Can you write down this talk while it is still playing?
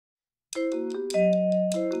Cari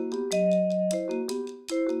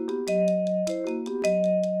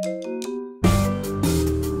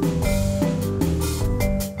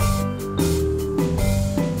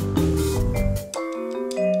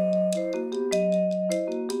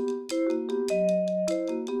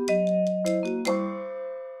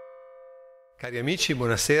amici,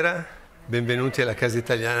 buonasera. Benvenuti alla casa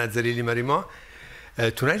italiana Zerilli-Marimò.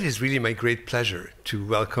 Tonight is really my great pleasure to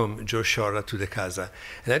welcome Joe Sciorra to the casa.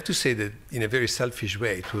 And I have to say that in a very selfish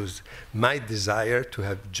way, it was my desire to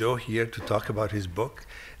have Joe here to talk about his book,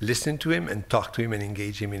 listen to him and talk to him and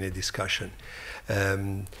engage him in a discussion.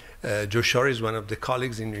 Joe Sciorra is one of the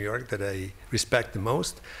colleagues in New York that I respect the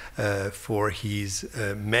most for his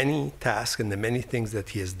many tasks and the many things that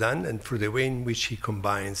he has done, and for the way in which he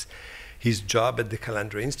combines his job at the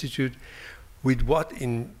Calandra Institute with what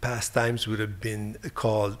in past times would have been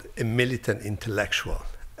called a militant intellectual.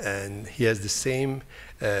 And he has the same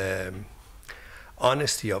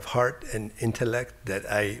honesty of heart and intellect that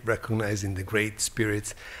I recognize in the great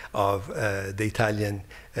spirits of the Italian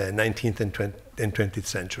 19th and 20th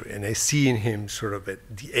century. And I see in him sort of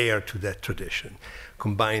the heir to that tradition,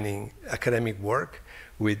 combining academic work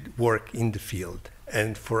with work in the field.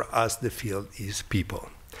 And for us, the field is people.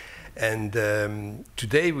 And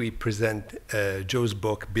today we present Joe's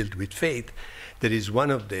book, Built with Faith, that is one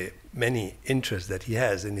of the many interests that he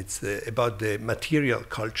has, and it's about the material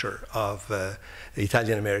culture of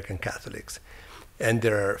Italian-American Catholics. And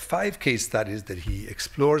there are 5 case studies that he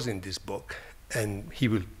explores in this book, and he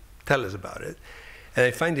will tell us about it. And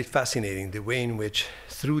I find it fascinating the way in which,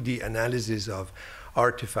 through the analysis of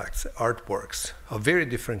artifacts, artworks of very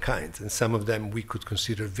different kinds, and some of them we could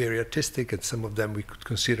consider very artistic, and some of them we could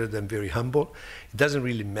consider them very humble. It doesn't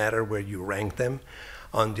really matter where you rank them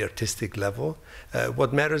on the artistic level.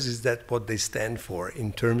 What matters is that what they stand for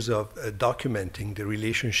in terms of documenting the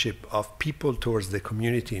relationship of people towards the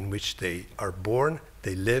community in which they are born,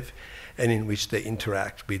 they live, and in which they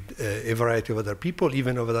interact with a variety of other people,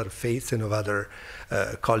 even of other faiths and of other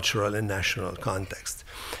cultural and national contexts.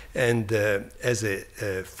 And as a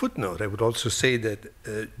footnote, I would also say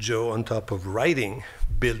that Joe, on top of writing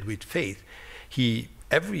Build with Faith, he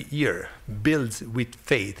every year builds with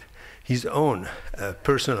faith his own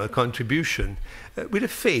personal contribution with a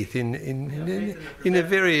faith in a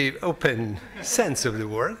very open sense of the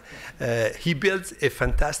word. He builds a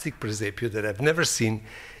fantastic presepio that I've never seen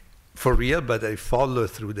for real, but I follow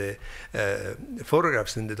through the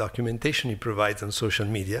photographs and the documentation he provides on social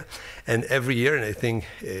media. And every year, and I think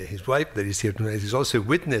his wife that is here tonight is also a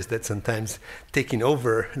witness that sometimes taking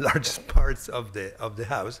over large parts of the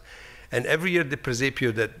house. And every year the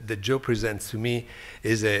presepio that Joe presents to me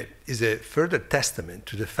is a further testament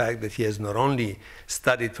to the fact that he has not only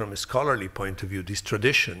studied from a scholarly point of view this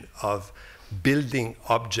tradition of building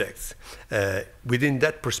objects within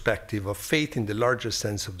that perspective of faith in the larger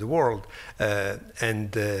sense of the world,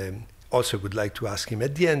 and also would like to ask him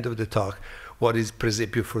at the end of the talk what his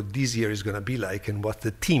presepio for this year is going to be like and what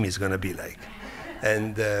the theme is going to be like.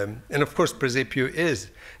 And of course, presepio is,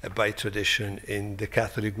 by tradition in the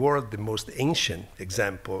Catholic world, the most ancient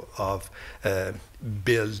example of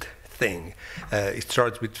build thing. It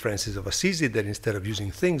starts with Francis of Assisi, that instead of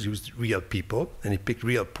using things, used real people, and he picked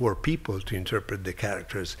real poor people to interpret the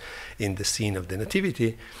characters in the scene of the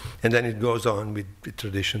Nativity. And then it goes on with the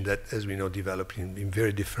tradition that, as we know, developed in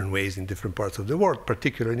very different ways in different parts of the world,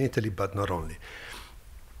 particularly in Italy, but not only.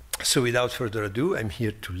 So without further ado, I'm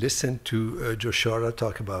here to listen to Joe Sciorra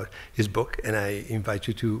talk about his book, and I invite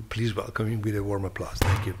you to please welcome him with a warm applause.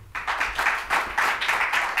 Thank you.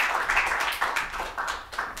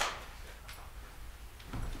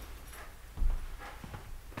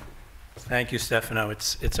 Thank you, Stefano.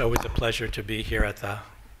 It's always a pleasure to be here at the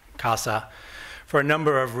Casa for a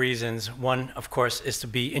number of reasons. One, of course, is to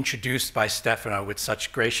be introduced by Stefano with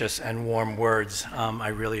such gracious and warm words. I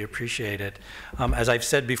really appreciate it. As I've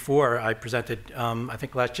said before, I presented, I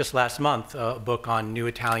think just last month, a book on new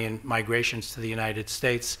Italian migrations to the United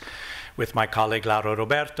States with my colleague Lauro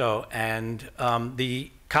Roberto. And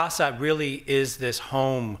the Casa really is this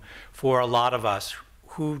home for a lot of us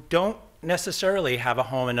who don't necessarily have a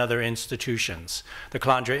home in other institutions. The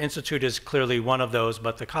Calandra Institute is clearly one of those,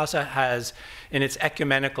 but the Casa has, in its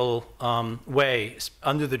ecumenical way,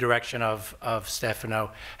 under the direction of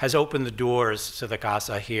Stefano, has opened the doors to the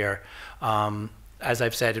Casa here, as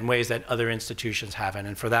I've said, in ways that other institutions haven't.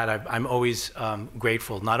 And for that, I'm always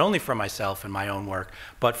grateful, not only for myself and my own work,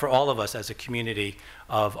 but for all of us as a community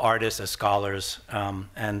of artists, as scholars,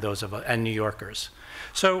 and New Yorkers.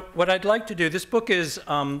 So what I'd like to do, this book is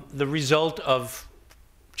the result of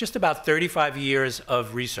just about 35 years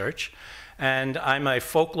of research. And I'm a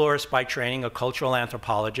folklorist by training, a cultural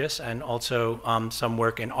anthropologist, and also some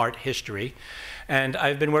work in art history. And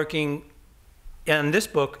I've been working in this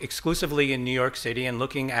book exclusively in New York City and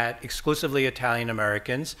looking at exclusively Italian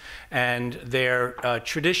Americans and their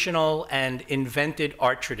traditional and invented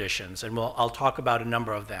art traditions. And I'll talk about a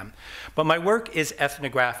number of them. But my work is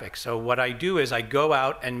ethnographic. So what I do is I go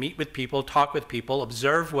out and meet with people, talk with people,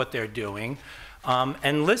 observe what they're doing,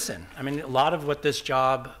 and listen. I mean, a lot of what this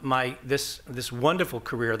job, this wonderful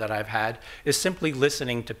career that I've had, is simply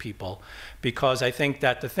listening to people, because I think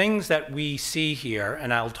that the things that we see here,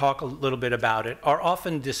 and I'll talk a little bit about it, are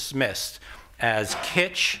often dismissed as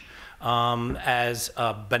kitsch, as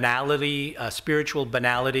banality, spiritual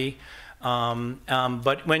banality.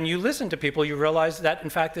 But when you listen to people, you realize that, in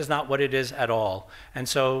fact, is not what it is at all. And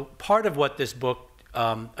so part of what this book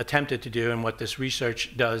attempted to do, and what this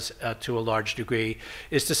research does to a large degree,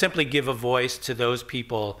 is to simply give a voice to those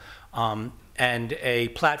people and a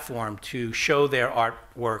platform to show their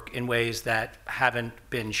artwork in ways that haven't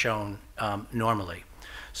been shown normally.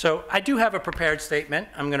 So I do have a prepared statement.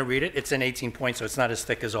 I'm going to read it. It's in 18 points, so it's not as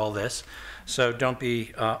thick as all this. So don't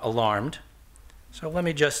be alarmed. So let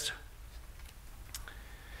me just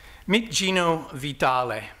meet Gino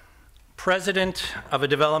Vitale, president of a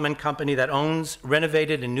development company that owns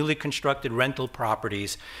renovated and newly constructed rental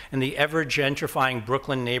properties in the ever-gentrifying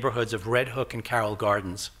Brooklyn neighborhoods of Red Hook and Carroll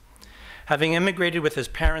Gardens. Having immigrated with his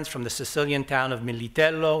parents from the Sicilian town of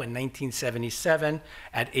Militello in 1977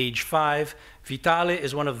 at age 5, Vitale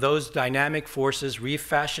is one of those dynamic forces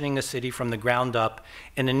refashioning a city from the ground up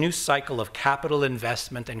in a new cycle of capital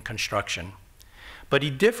investment and construction. But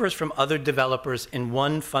he differs from other developers in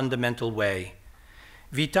one fundamental way.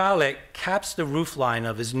 Vitale caps the roofline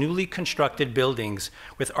of his newly constructed buildings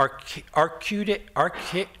with arched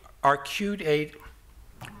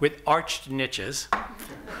niches,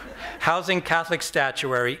 housing Catholic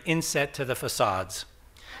statuary inset to the facades.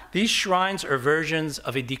 These shrines are versions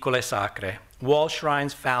of edicole sacre, wall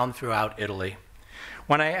shrines found throughout Italy.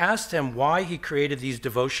 When I asked him why he created these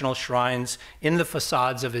devotional shrines in the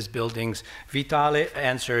facades of his buildings, Vitale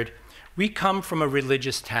answered, "We come from a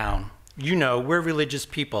religious town. You know, we're religious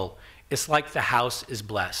people. It's like the house is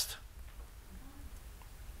blessed."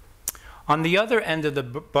 On the other end of the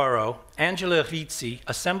borough, Angela Rizzi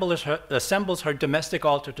assembles her domestic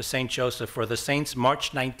altar to St. Joseph for the saint's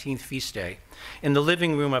March 19th feast day in the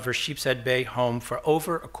living room of her Sheepshead Bay home for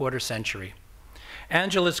over a quarter century.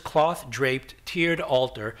 Angela's cloth-draped, tiered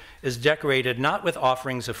altar is decorated not with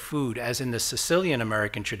offerings of food as in the Sicilian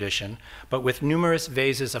American tradition, but with numerous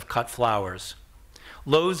vases of cut flowers.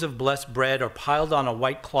 Loaves of blessed bread are piled on a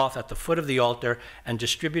white cloth at the foot of the altar and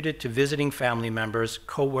distributed to visiting family members,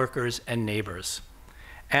 co-workers, and neighbors.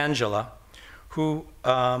 Angela, who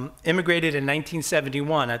immigrated in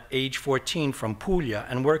 1971 at age 14 from Puglia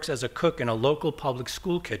and works as a cook in a local public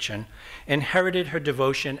school kitchen, inherited her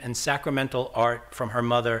devotion and sacramental art from her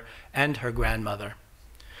mother and her grandmother.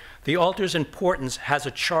 The altar's importance as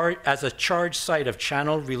a charged site of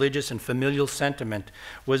channeled religious and familial sentiment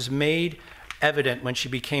was made evident when she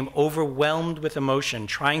became overwhelmed with emotion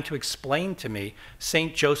trying to explain to me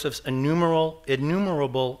St. Joseph's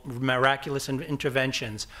innumerable miraculous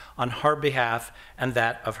interventions on her behalf and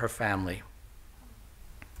that of her family.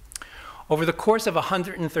 Over the course of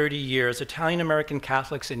 130 years, Italian-American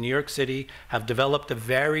Catholics in New York City have developed a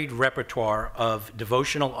varied repertoire of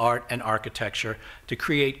devotional art and architecture to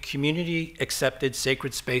create community-accepted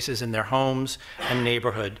sacred spaces in their homes and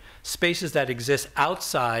neighborhood, spaces that exist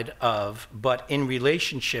outside of, but in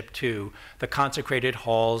relationship to, the consecrated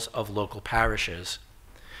halls of local parishes.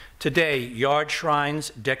 Today, yard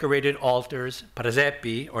shrines, decorated altars,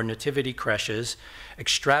 presepi, or nativity creches,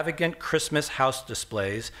 extravagant Christmas house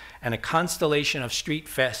displays, and a constellation of street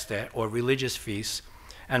feste, or religious feasts,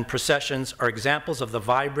 and processions are examples of the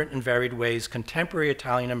vibrant and varied ways contemporary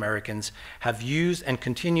Italian Americans have used and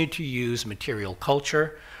continue to use material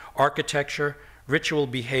culture, architecture, ritual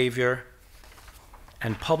behavior,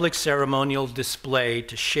 and public ceremonial display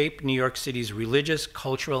to shape New York City's religious,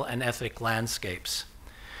 cultural, and ethnic landscapes.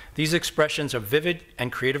 These expressions are vivid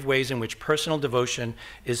and creative ways in which personal devotion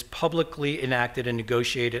is publicly enacted and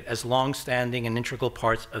negotiated as long-standing and integral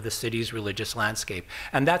parts of the city's religious landscape.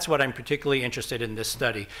 And that's what I'm particularly interested in this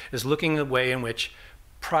study, is looking at the way in which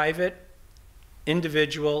private,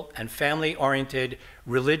 individual, and family-oriented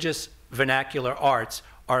religious vernacular arts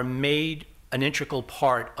are made an integral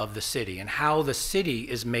part of the city, and how the city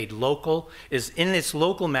is made local, is in its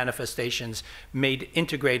local manifestations made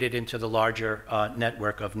integrated into the larger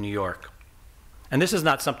network of New York. And this is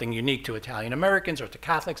not something unique to Italian Americans or to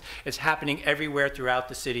Catholics. It's happening everywhere throughout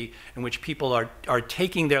the city in which people are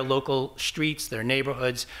taking their local streets, their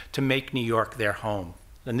neighborhoods, to make New York their home.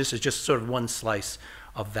 And this is just sort of one slice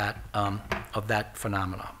of that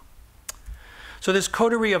phenomenon. So this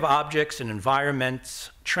coterie of objects and environments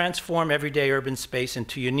transform everyday urban space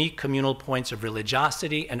into unique communal points of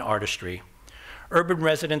religiosity and artistry. Urban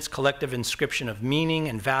residents' collective inscription of meaning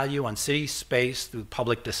and value on city space through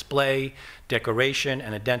public display, decoration,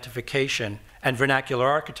 and identification, and vernacular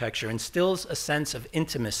architecture instills a sense of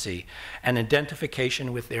intimacy and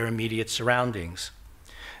identification with their immediate surroundings.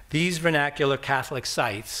 These vernacular Catholic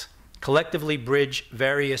sites collectively bridge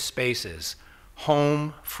various spaces: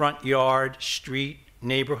 home, front yard, street,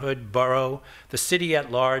 neighborhood, borough, the city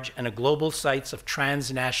at large, and a global sites of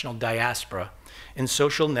transnational diaspora in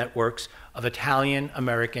social networks of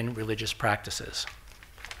Italian-American religious practices.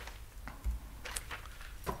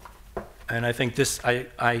 And I think this,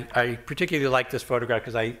 I particularly like this photograph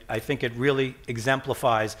because I think it really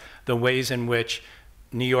exemplifies the ways in which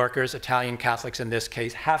New Yorkers, Italian Catholics in this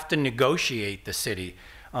case, have to negotiate the city.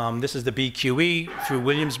 This is the BQE through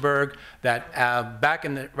Williamsburg that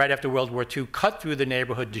right after World War II cut through the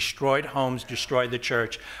neighborhood, destroyed homes, destroyed the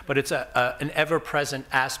church, but it's an ever-present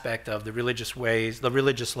aspect of the religious ways, the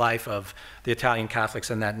religious life of the Italian Catholics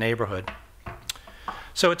in that neighborhood.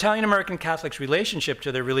 So Italian-American Catholics' relationship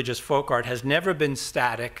to their religious folk art has never been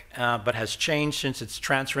static, but has changed since its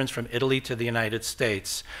transference from Italy to the United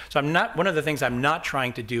States. So one of the things I'm not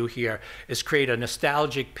trying to do here is create a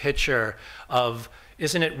nostalgic picture of,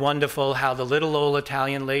 isn't it wonderful how the little old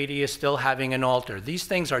Italian lady is still having an altar? These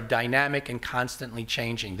things are dynamic and constantly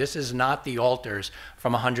changing. This is not the altars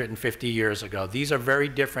from 150 years ago. These are very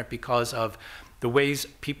different because of the ways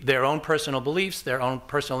their own personal beliefs, their own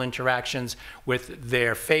personal interactions with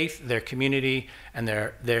their faith, their community, and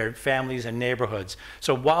their families and neighborhoods.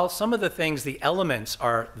 So while some of the things, the elements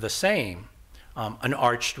are the same, an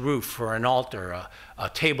arched roof for an altar, a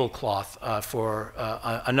tablecloth for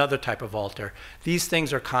another type of altar. These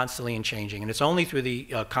things are constantly changing, and it's only through the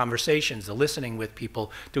conversations, the listening with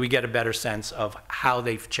people, do we get a better sense of how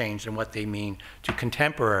they've changed and what they mean to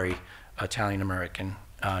contemporary Italian-American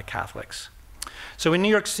Catholics. So in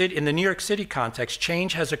the New York City context,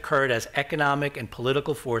 change has occurred as economic and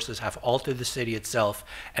political forces have altered the city itself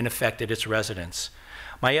and affected its residents.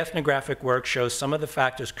 My ethnographic work shows some of the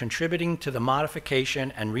factors contributing to the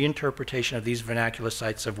modification and reinterpretation of these vernacular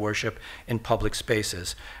sites of worship in public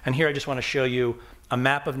spaces. And here I just want to show you a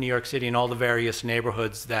map of New York City and all the various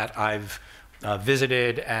neighborhoods that I've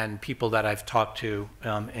visited and people that I've talked to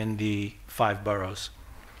in the 5 boroughs.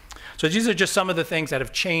 So these are just some of the things that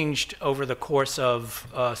have changed over the course of,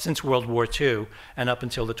 since World War II and up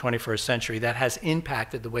until the 21st century that has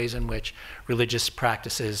impacted the ways in which religious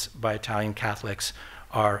practices by Italian Catholics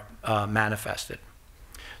are manifested.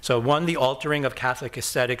 So one, the altering of Catholic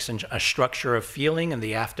aesthetics and a structure of feeling in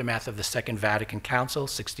the aftermath of the Second Vatican Council,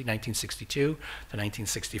 1962 to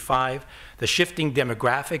 1965. The shifting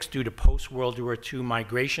demographics due to post-World War II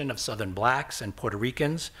migration of Southern blacks and Puerto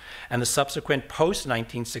Ricans, and the subsequent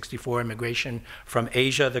post-1964 immigration from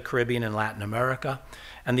Asia, the Caribbean, and Latin America,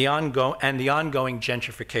 and the ongoing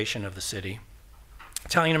gentrification of the city.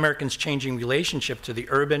 Italian Americans' changing relationship to the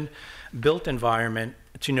urban built environment,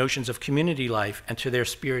 to notions of community life, and to their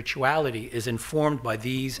spirituality is informed by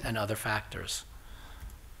these and other factors.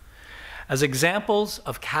 As examples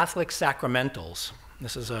of Catholic sacramentals,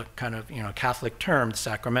 this is a kind of Catholic term,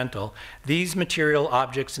 sacramental, these material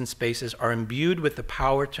objects and spaces are imbued with the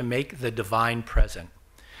power to make the divine present.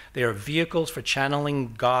 They are vehicles for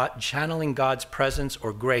channeling God's presence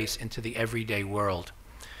or grace into the everyday world.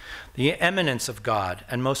 The eminence of God,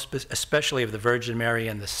 and most especially of the Virgin Mary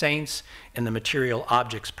and the saints, in the material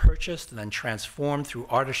objects purchased and then transformed through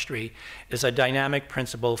artistry, is a dynamic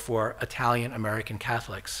principle for Italian-American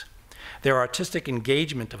Catholics. Their artistic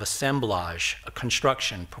engagement of assemblage,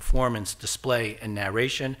 construction, performance, display, and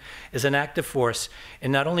narration is an active force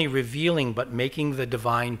in not only revealing but making the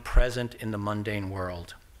divine present in the mundane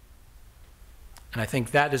world. And I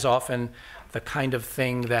think that is often the kind of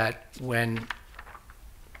thing that when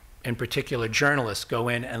in particular journalists go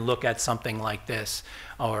in and look at something like this,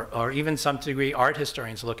 or even some degree art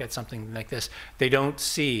historians look at something like this, they don't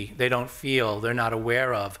see, they don't feel, they're not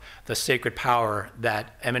aware of the sacred power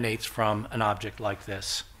that emanates from an object like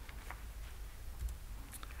this.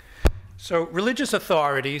 So religious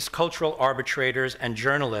authorities, cultural arbitrators, and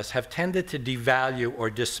journalists have tended to devalue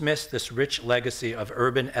or dismiss this rich legacy of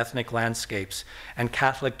urban ethnic landscapes and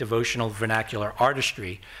Catholic devotional vernacular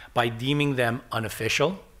artistry by deeming them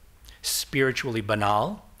unofficial, spiritually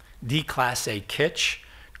banal, declassé kitsch,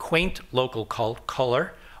 quaint local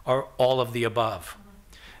color, or all of the above.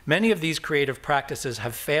 Many of these creative practices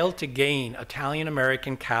have failed to gain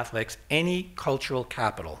Italian-American Catholics any cultural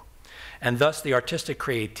capital, and thus the artistic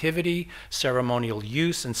creativity, ceremonial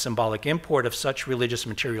use, and symbolic import of such religious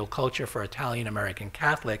material culture for Italian-American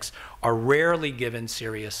Catholics are rarely given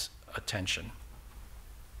serious attention.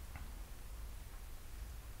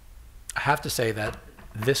 I have to say that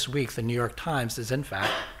this week, the New York Times is in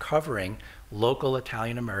fact covering local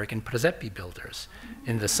Italian-American presepi builders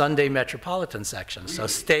in the Sunday Metropolitan section. So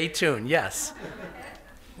stay tuned, yes.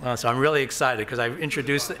 So I'm really excited because I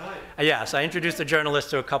introduced the journalist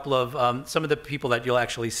to a couple of, some of the people that you'll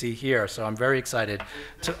actually see here. So I'm very excited.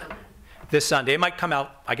 This Sunday, it might come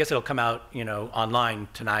out, I guess it'll come out, you know, online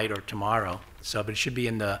tonight or tomorrow. So, but it should be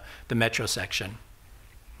in the Metro section.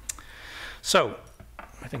 So,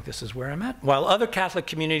 I think this is where I'm at. While other Catholic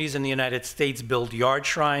communities in the United States build yard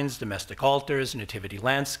shrines, domestic altars, nativity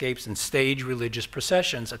landscapes, and stage religious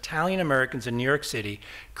processions, Italian Americans in New York City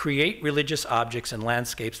create religious objects and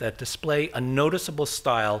landscapes that display a noticeable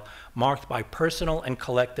style marked by personal and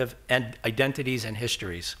collective identities and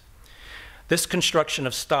histories. This construction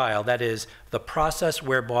of style, that is, the process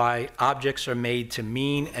whereby objects are made to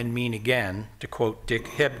mean and mean again, to quote Dick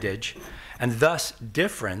Hebdige, and thus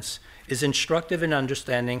difference, is instructive in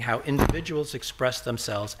understanding how individuals express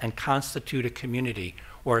themselves and constitute a community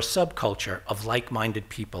or a subculture of like-minded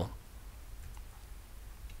people.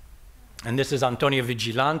 And this is Antonio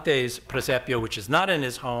Vigilante's presepio, which is not in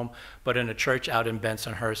his home, but in a church out in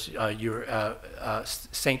Bensonhurst,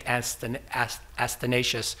 St.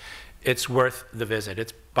 Athanasius. It's worth the visit.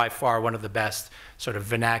 It's by far one of the best sort of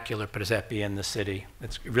vernacular presepi in the city.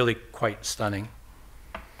 It's really quite stunning.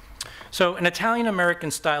 So an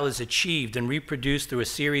Italian-American style is achieved and reproduced through a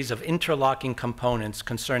series of interlocking components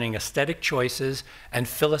concerning aesthetic choices and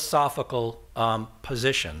philosophical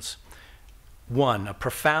positions. One, a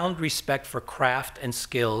profound respect for craft and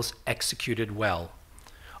skills executed well.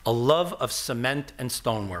 A love of cement and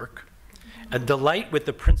stonework. A delight with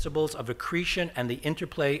the principles of accretion and the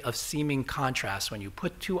interplay of seeming contrast. When you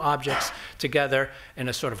put two objects together in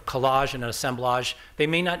a sort of collage and an assemblage, they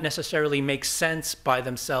may not necessarily make sense by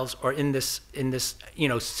themselves or in this, you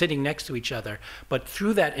know, sitting next to each other, but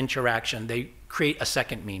through that interaction, they create a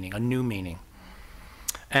second meaning, a new meaning.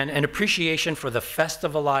 And an appreciation for the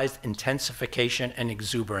festivalized intensification and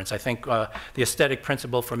exuberance. I think the aesthetic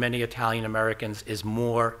principle for many Italian Americans is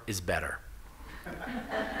more is better.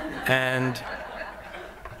 And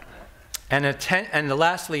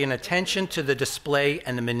lastly, an attention to the display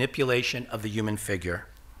and the manipulation of the human figure.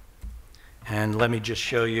 And let me just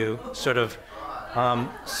show you sort of,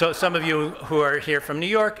 so some of you who are here from New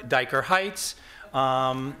York, Dyker Heights,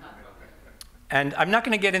 and I'm not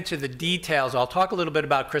going to get into the details. I'll talk a little bit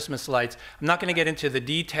about Christmas lights. I'm not going to get into the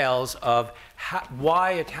details of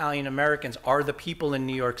why Italian Americans are the people in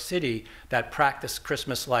New York City that practice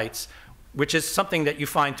Christmas lights, which is something that you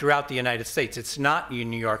find throughout the United States. It's not in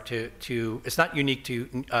New York it's not unique to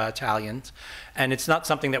Italians, and it's not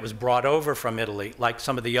something that was brought over from Italy, like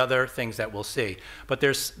some of the other things that we'll see. But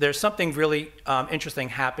there's something really interesting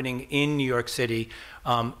happening in New York City,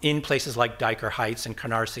 in places like Dyker Heights and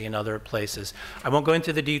Canarsie and other places. I won't go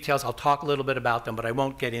into the details. I'll talk a little bit about them, but I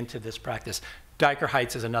won't get into this practice. Dyker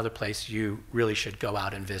Heights is another place you really should go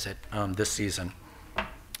out and visit this season.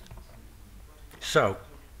 So,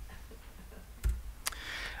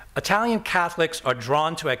 Italian Catholics are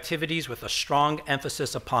drawn to activities with a strong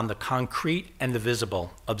emphasis upon the concrete and the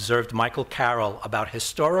visible, observed Michael Carroll about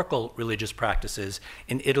historical religious practices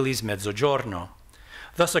in Italy's Mezzogiorno.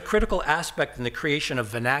 Thus, a critical aspect in the creation of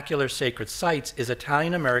vernacular sacred sites is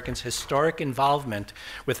Italian Americans' historic involvement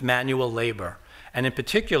with manual labor, and in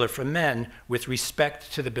particular for men with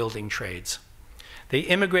respect to the building trades. They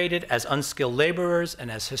immigrated as unskilled laborers,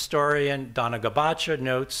 and as historian Donna Gabaccia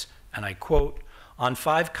notes, and I quote, "On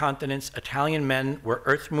 5 continents, Italian men were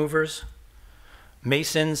earth movers,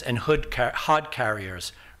 masons, and hod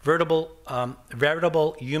carriers,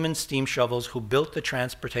 veritable human steam shovels who built the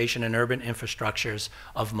transportation and urban infrastructures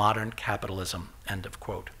of modern capitalism," end of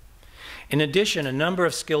quote. In addition, a number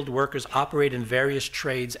of skilled workers operate in various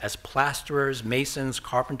trades as plasterers, masons,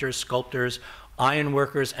 carpenters, sculptors,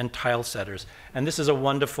 ironworkers, and tile setters. And this is a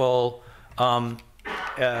wonderful,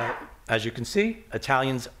 as you can see,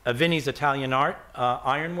 Vinny's Italian Art,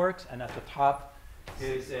 Ironworks, and at the top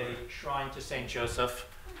is a shrine to St. Joseph,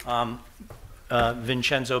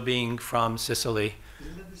 Vincenzo being from Sicily.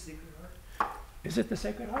 Isn't it the Sacred Heart? Is it the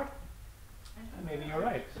Sacred Heart? Maybe you're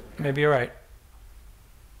right. Maybe you're right.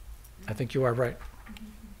 I think you are right.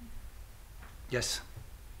 Yes.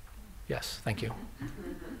 Yes, thank you.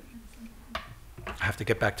 I have to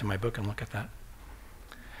get back to my book and look at that.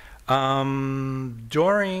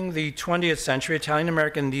 During the 20th century, Italian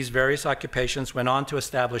American in these various occupations went on to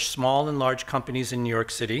establish small and large companies in New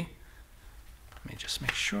York City. Let me just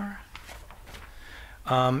make sure.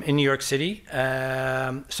 In New York City,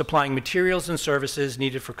 supplying materials and services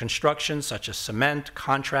needed for construction, such as cement,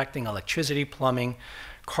 contracting, electricity, plumbing,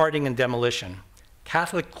 carting, and demolition.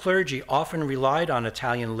 Catholic clergy often relied on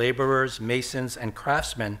Italian laborers, masons, and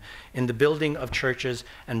craftsmen in the building of churches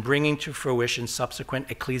and bringing to fruition subsequent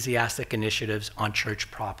ecclesiastic initiatives on church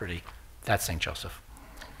property. That's St. Joseph.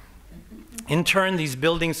 In turn, these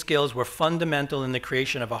building skills were fundamental in the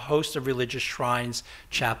creation of a host of religious shrines,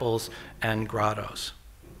 chapels, and grottos.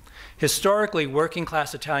 Historically,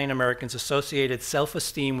 working-class Italian Americans associated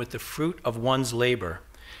self-esteem with the fruit of one's labor.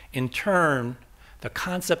 In turn, the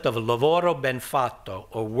concept of lavoro ben fatto,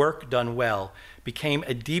 or work done well, became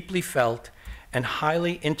a deeply felt and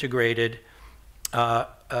highly integrated,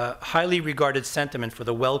 highly regarded sentiment for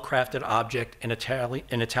the well-crafted object in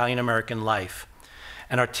Italian American life.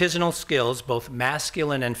 And artisanal skills, both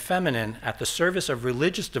masculine and feminine, at the service of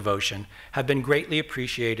religious devotion, have been greatly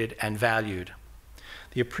appreciated and valued.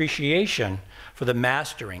 The appreciation for the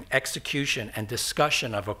mastering, execution, and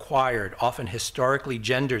discussion of acquired, often historically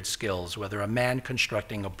gendered skills, whether a man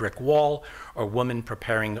constructing a brick wall or a woman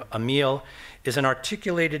preparing a meal, is an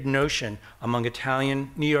articulated notion among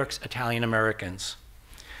New York's Italian Americans.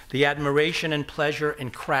 The admiration and pleasure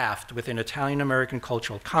in craft within Italian American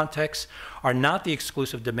cultural contexts are not the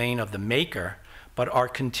exclusive domain of the maker, but are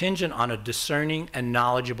contingent on a discerning and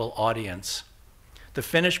knowledgeable audience. The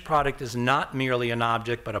finished product is not merely an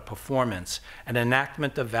object, but a performance, an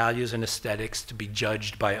enactment of values and aesthetics to be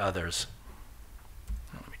judged by others.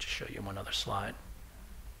 Let me just show you one other slide.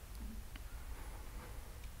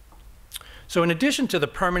 So in addition to the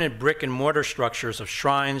permanent brick and mortar structures of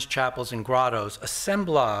shrines, chapels, and grottos,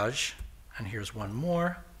 assemblage, and here's one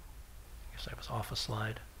more, I guess I was off a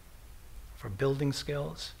slide, for building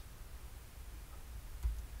skills.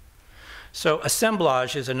 So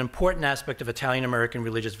assemblage is an important aspect of Italian American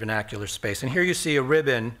religious vernacular space. And here you see a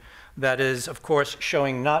ribbon that is, of course,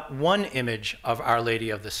 showing not one image of Our Lady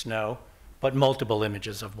of the Snow, but multiple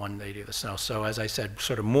images of one Lady of the Snow. So as I said,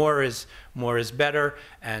 sort of more is better,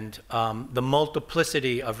 and the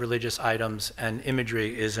multiplicity of religious items and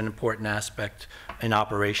imagery is an important aspect in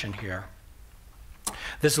operation here.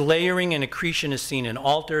 This layering and accretion is seen in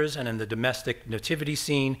altars and in the domestic nativity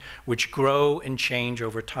scene, which grow and change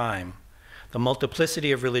over time. The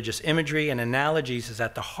multiplicity of religious imagery and analogies is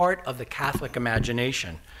at the heart of the Catholic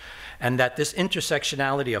imagination, and that this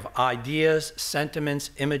intersectionality of ideas, sentiments,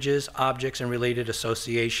 images, objects, and related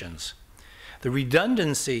associations. The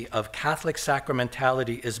redundancy of Catholic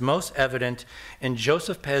sacramentality is most evident in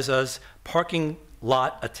Joseph Pesa's parking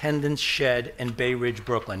lot attendance shed in Bay Ridge,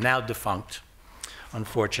 Brooklyn, now defunct,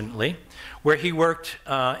 unfortunately, where he worked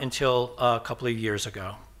until a couple of years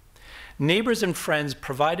ago. Neighbors and friends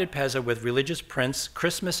provided Pesa with religious prints,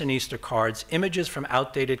 Christmas and Easter cards, images from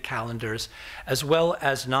outdated calendars, as well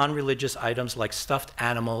as non-religious items like stuffed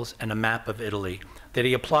animals and a map of Italy that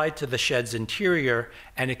he applied to the shed's interior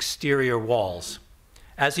and exterior walls.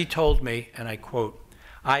 As he told me, and I quote,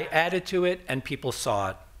 "I added to it and people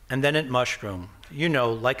saw it, and then it mushroomed, you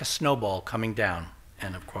know, like a snowball coming down,"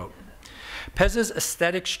 end of quote. Pesa's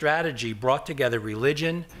aesthetic strategy brought together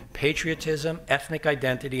religion, patriotism, ethnic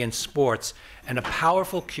identity, and sports, and a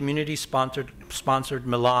powerful community-sponsored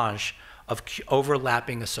melange of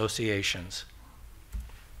overlapping associations.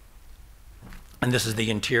 And this is the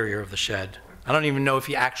interior of the shed. I don't even know if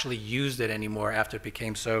he actually used it anymore after it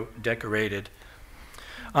became so decorated.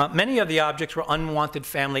 Many of the objects were unwanted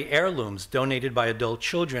family heirlooms donated by adult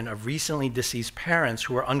children of recently deceased parents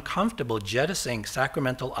who were uncomfortable jettisoning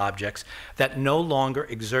sacramental objects that no longer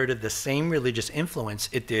exerted the same religious influence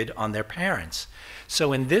it did on their parents.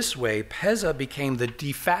 So in this way, Pesa became the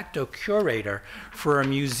de facto curator for a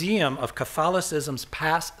museum of Catholicism's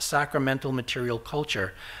past sacramental material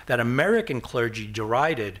culture that American clergy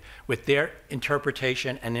derided with their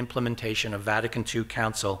interpretation and implementation of Vatican II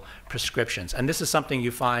Council prescriptions. And this is something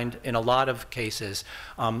you find in a lot of cases.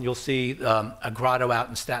 You'll see a grotto out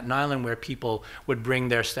in Staten Island where people would bring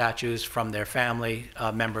their statues from their family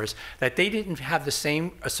members that they didn't have the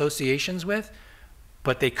same associations with,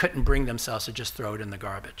 but they couldn't bring themselves to just throw it in the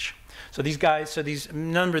garbage. So these guys, a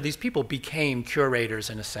number of these people became curators,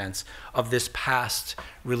 in a sense, of this past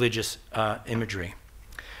religious imagery.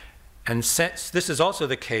 And since this is also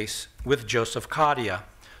the case with Joseph Cadia.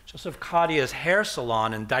 Joseph Cadia's hair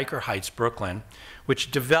salon in Dyker Heights, Brooklyn, which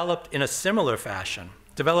developed in a similar fashion.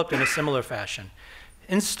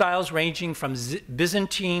 In styles ranging from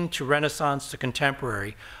Byzantine to Renaissance to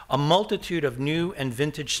contemporary, a multitude of new and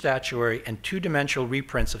vintage statuary and two-dimensional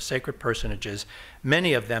reprints of sacred personages,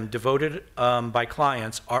 many of them devoted by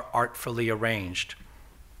clients, are artfully arranged.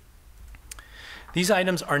 These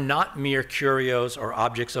items are not mere curios or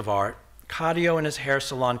objects of art. Cadio and his hair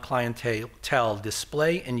salon clientele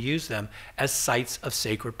display and use them as sites of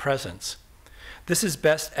sacred presence. This is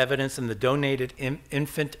best evidenced in the donated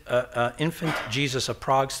infant Jesus of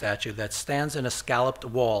Prague statue that stands in a scalloped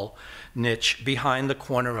wall niche behind the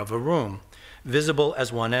corner of a room, visible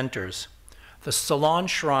as one enters. The salon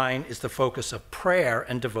shrine is the focus of prayer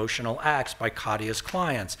and devotional acts by Cadio's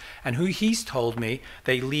clients, and who he's told me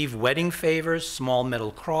they leave wedding favors, small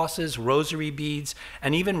metal crosses, rosary beads,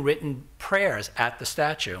 and even written prayers at the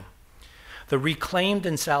statue. The reclaimed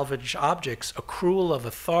and salvaged objects' accrual of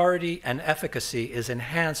authority and efficacy is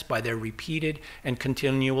enhanced by their repeated and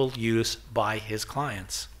continual use by his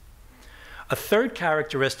clients. A third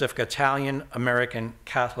characteristic of Italian-American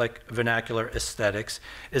Catholic vernacular aesthetics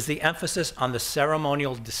is the emphasis on the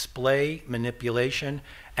ceremonial display, manipulation,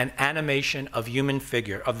 and animation of the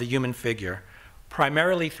human figure,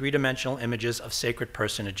 primarily three-dimensional images of sacred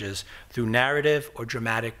personages through narrative or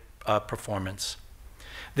dramatic performance.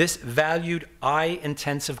 This valued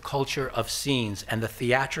eye-intensive culture of scenes and the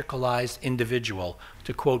theatricalized individual,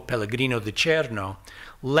 to quote Pellegrino di Cerno,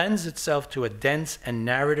 lends itself to a dense and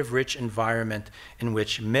narrative-rich environment in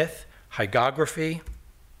which myth, hagiography,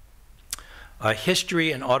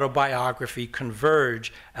 history, and autobiography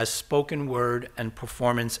converge as spoken word and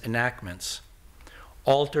performance enactments.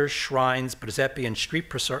 Altars, shrines, presepi, and street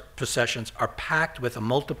processions are packed with a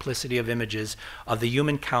multiplicity of images of the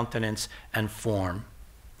human countenance and form.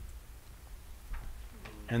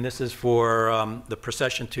 And this is for the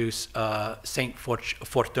procession to St.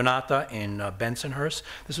 Fortunata in Bensonhurst.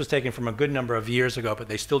 This was taken from a good number of years ago, but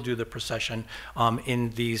they still do the procession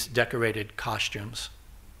in these decorated costumes.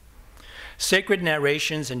 Sacred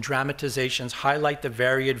narrations and dramatizations highlight the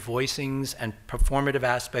varied voicings and performative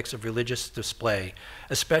aspects of religious display,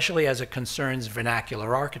 especially as it concerns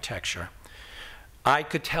vernacular architecture. I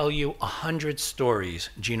could tell you 100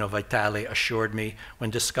 stories, Gino Vitale assured me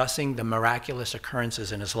when discussing the miraculous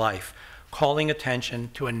occurrences in his life, calling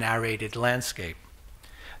attention to a narrated landscape.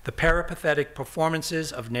 The peripatetic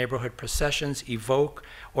performances of neighborhood processions evoke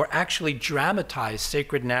or actually dramatize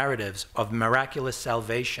sacred narratives of miraculous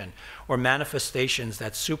salvation or manifestations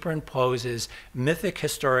that superimposes mythic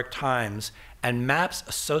historic times and maps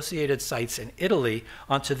associated sites in Italy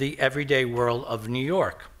onto the everyday world of New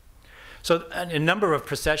York. So a number of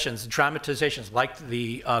processions, dramatizations, like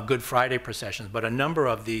the Good Friday processions, but a number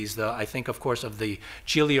of these, I think, of course, of the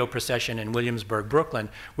Giglio procession in Williamsburg, Brooklyn,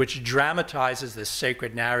 which dramatizes this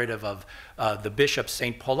sacred narrative of the bishop,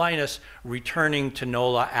 St. Paulinus, returning to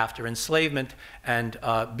Nola after enslavement and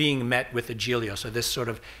being met with the Giglio. So this sort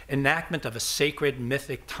of enactment of a sacred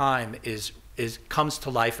mythic time comes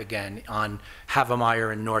to life again on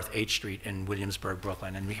Havemeyer and North 8th Street in Williamsburg,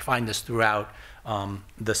 Brooklyn. And we find this throughout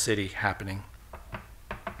the city happening.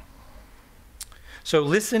 So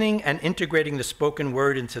listening and integrating the spoken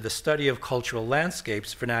word into the study of cultural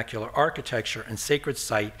landscapes, vernacular architecture, and sacred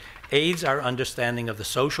site aids our understanding of the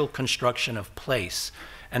social construction of place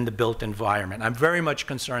and the built environment. I'm very much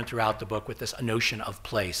concerned throughout the book with this notion of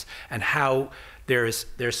place and how there's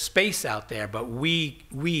space out there, but we,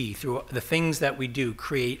 through the things that we do,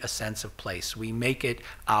 create a sense of place. We make it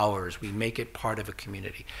ours. We make it part of a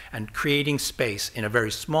community. And creating space in a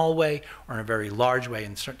very small way or in a very large way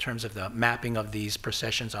in terms of the mapping of these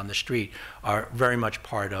processions on the street are very much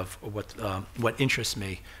part of what interests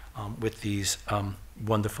me with these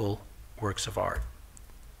wonderful works of art.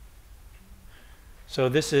 So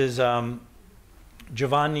this is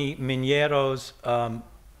Giovanni Miniero's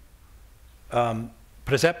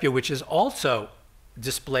presepio, which is also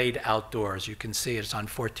displayed outdoors. You can see it's on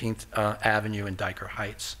 14th Avenue in Dyker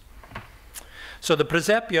Heights. So the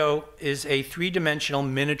presepio is a three-dimensional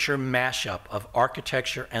miniature mashup of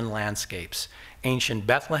architecture and landscapes. Ancient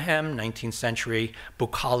Bethlehem, 19th century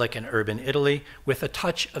bucolic and urban Italy, with a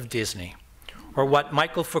touch of Disney. Or what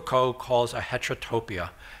Michael Foucault calls a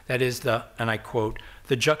heterotopia. That is the, and I quote,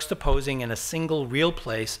 the juxtaposing in a single real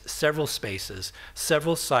place several spaces,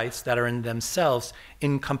 several sites that are in themselves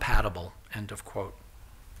incompatible, end of quote.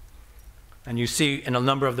 And you see in a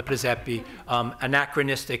number of the presepi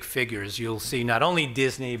anachronistic figures. You'll see not only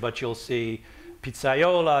Disney, but you'll see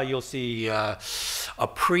Pizzaiola, you'll see a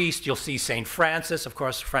priest, you'll see St. Francis. Of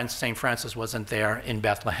course, St. Francis wasn't there in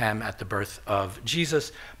Bethlehem at the birth of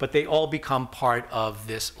Jesus, but they all become part of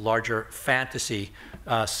this larger fantasy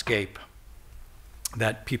scape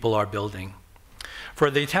that people are building. For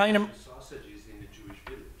the Italian... Sausages in a Jewish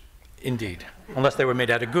village. Indeed, unless they were made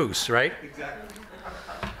out of goose, right? Exactly.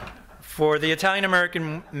 For the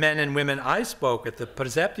Italian-American men and women I spoke with, the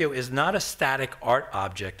presepio is not a static art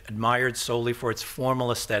object admired solely for its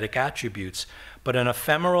formal aesthetic attributes, but an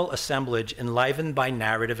ephemeral assemblage enlivened by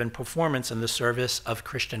narrative and performance in the service of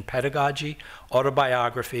Christian pedagogy,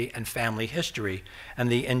 autobiography, and family history,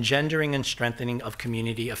 and the engendering and strengthening of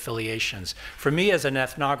community affiliations. For me as an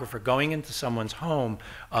ethnographer, going into someone's home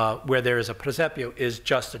where there is a presepio is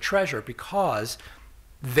just a treasure, because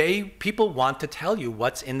people want to tell you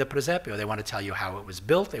what's in the presepio. They want to tell you how it was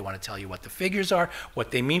built. They want to tell you what the figures are, what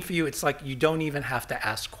they mean for you. It's like you don't even have to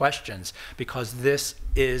ask questions, because this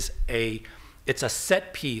is it's a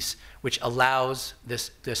set piece which allows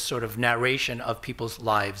this sort of narration of people's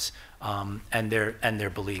lives and their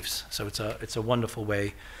beliefs. So it's a wonderful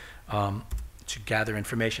way to gather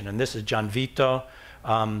information. And this is Gian Vito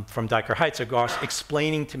from Diker Heights,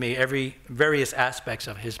 explaining to me various aspects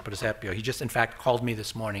of his presepio. He just, in fact, called me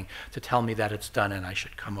this morning to tell me that it's done and I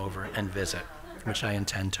should come over and visit, which I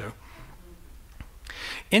intend to.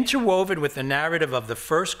 Interwoven with the narrative of the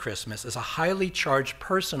first Christmas is a highly charged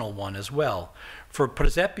personal one as well. For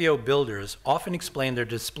presepio builders often explain their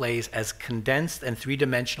displays as condensed and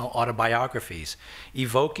three-dimensional autobiographies,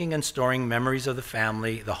 evoking and storing memories of the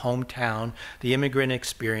family, the hometown, the immigrant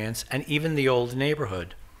experience, and even the old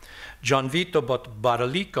neighborhood. Gian Vito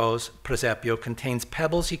Baralico's presepio contains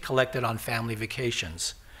pebbles he collected on family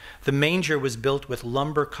vacations. The manger was built with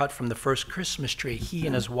lumber cut from the first Christmas tree he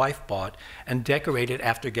and his wife bought and decorated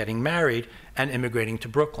after getting married and immigrating to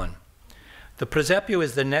Brooklyn. The presepio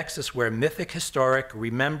is the nexus where mythic, historic,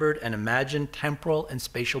 remembered, and imagined temporal and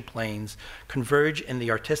spatial planes converge in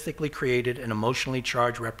the artistically created and emotionally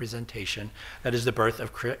charged representation that is the birth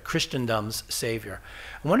of Christendom's Savior.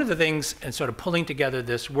 And one of the things in sort of pulling together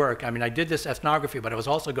this work, I mean, I did this ethnography, but I was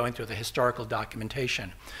also going through the historical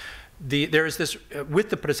documentation. There is this, with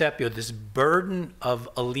the presepio, this burden of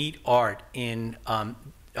elite art in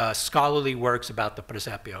scholarly works about the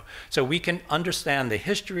presepio. So we can understand the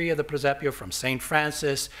history of the presepio from St.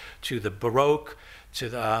 Francis to the Baroque, to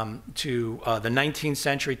the 19th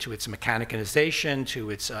century, to its mechanization, to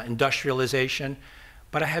its industrialization.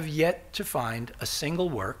 But I have yet to find a single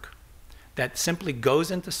work that simply goes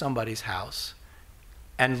into somebody's house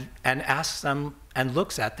and asks them and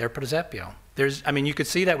looks at their presepio. I mean, you could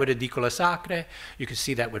see that with Edicole Sacre, you could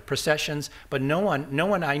see that with processions, but no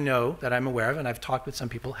one I know that I'm aware of, and I've talked with some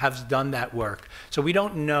people, has done that work. So we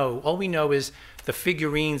don't know. All we know is the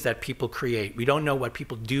figurines that people create. We don't know what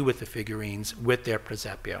people do with the figurines with their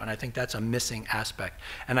presepio, and I think that's a missing aspect.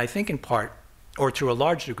 And I think in part, or to a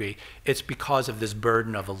large degree, it's because of this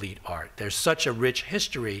burden of elite art. There's such a rich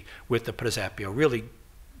history with the presepio, really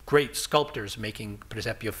great sculptors making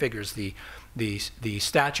presepio figures. The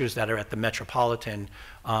statues that are at the Metropolitan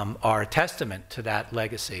are a testament to that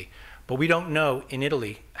legacy. But we don't know in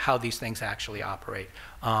Italy how these things actually operate.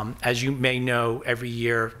 As you may know, every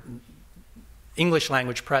year, English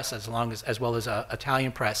language press, as well as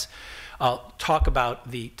Italian press, talk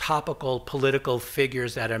about the topical political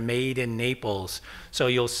figures that are made in Naples. So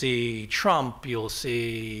you'll see Trump, you'll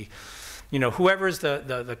see, you know, whoever's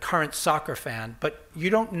the current soccer fan, but you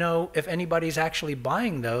don't know if anybody's actually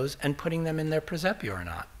buying those and putting them in their presepio or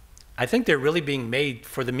not. I think they're really being made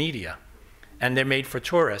for the media, and they're made for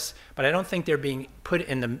tourists, but I don't think they're being put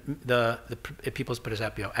in the people's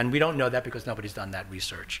presepio, and we don't know that because nobody's done that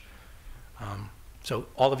research. So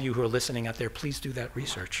all of you who are listening out there, please do that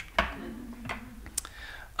research.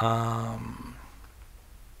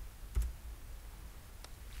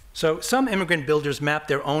 So some immigrant builders map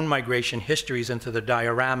their own migration histories into the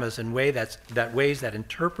dioramas in ways that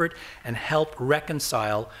interpret and help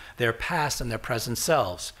reconcile their past and their present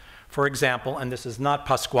selves. For example, and this is not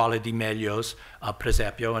Pasquale Di Meglio's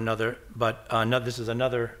presepio,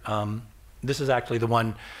 this is actually the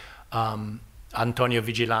one Antonio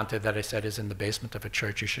Vigilante that I said is in the basement of a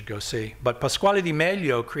church you should go see. But Pasquale Di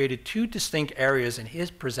Meglio created two distinct areas in his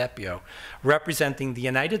presepio, representing the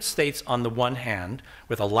United States on the one hand,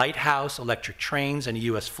 with a lighthouse, electric trains, and a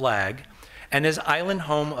US flag, and his island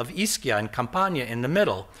home of Ischia in Campania in the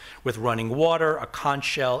middle, with running water, a conch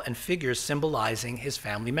shell, and figures symbolizing his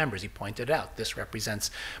family members. He pointed out, this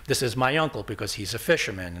is my uncle because he's a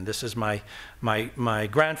fisherman, and this is my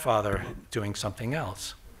grandfather doing something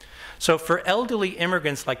else. So for elderly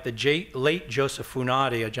immigrants like the late Joseph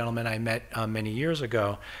Funari, a gentleman I met many years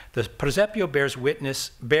ago, the presepio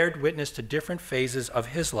bared witness to different phases of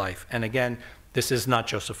his life. And again, this is not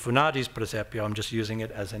Joseph Funari's presepio, I'm just using it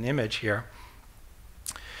as an image here.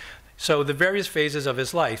 So the various phases of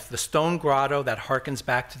his life, the stone grotto that harkens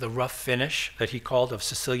back to the rough finish that he called of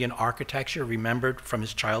Sicilian architecture, remembered from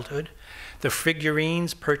his childhood, the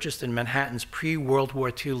figurines purchased in Manhattan's pre-World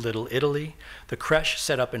War II Little Italy, the creche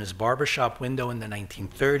set up in his barbershop window in the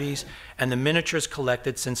 1930s, and the miniatures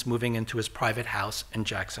collected since moving into his private house in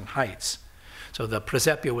Jackson Heights. So the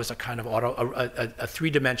Presepio was a kind of a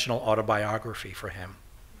three-dimensional autobiography for him.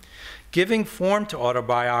 Giving form to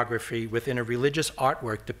autobiography within a religious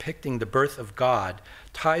artwork depicting the birth of God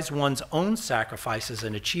ties one's own sacrifices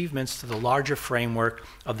and achievements to the larger framework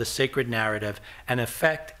of the sacred narrative, and in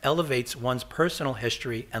effect elevates one's personal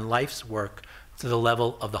history and life's work to the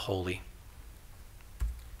level of the holy.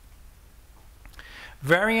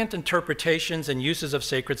 Variant interpretations and uses of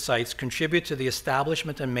sacred sites contribute to the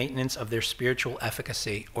establishment and maintenance of their spiritual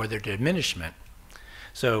efficacy or their diminishment.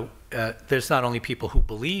 So there's not only people who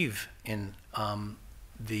believe in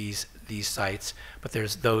these sites, but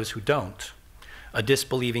there's those who don't. A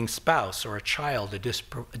disbelieving spouse or a child, a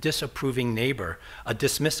disapproving neighbor, a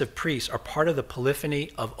dismissive priest are part of the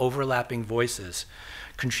polyphony of overlapping voices,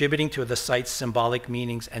 contributing to the site's symbolic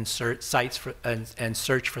meanings and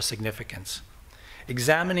search for significance.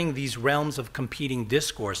 Examining these realms of competing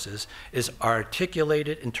discourses is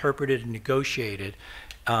articulated, interpreted, and negotiated.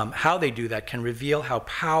 How they do that can reveal how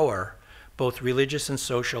power, both religious and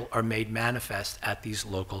social, are made manifest at these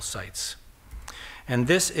local sites. And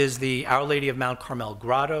this is the Our Lady of Mount Carmel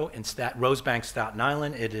Grotto in Rosebank, Staten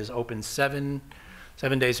Island. It is open seven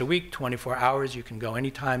days a week, 24 hours. You can go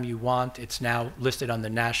anytime you want. It's now listed on the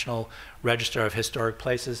National Register of Historic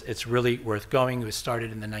Places. It's really worth going. It was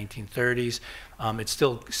started in the 1930s. It's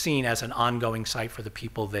still seen as an ongoing site for the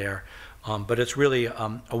people there. But it's really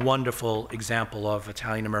a wonderful example of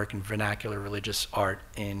Italian-American vernacular religious art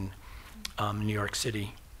in New York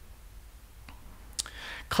City.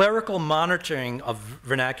 Clerical monitoring of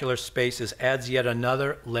vernacular spaces adds yet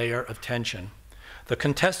another layer of tension. The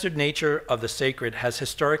contested nature of the sacred has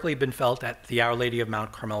historically been felt at the Our Lady of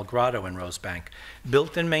Mount Carmel Grotto in Rosebank,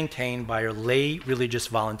 built and maintained by a lay religious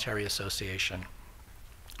voluntary association.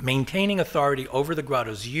 Maintaining authority over the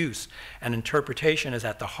grotto's use and interpretation is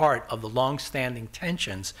at the heart of the long-standing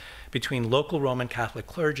tensions between local Roman Catholic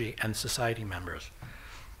clergy and society members.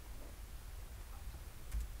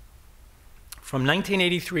 From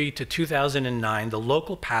 1983 to 2009, the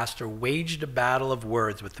local pastor waged a battle of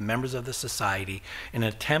words with the members of the society in an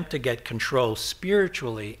attempt to get control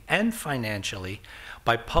spiritually and financially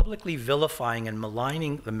by publicly vilifying and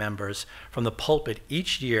maligning the members from the pulpit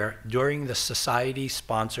each year during the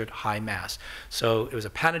society-sponsored High Mass. So it was a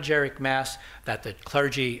panegyric mass that the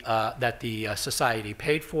clergy, that the society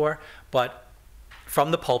paid for, but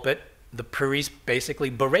from the pulpit, the priest basically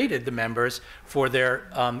berated the members for their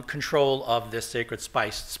control of this sacred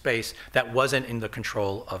space that wasn't in the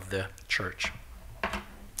control of the church.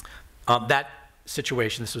 That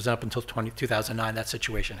situation, this was up until 2009, that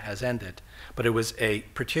situation has ended. But it was a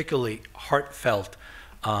particularly heartfelt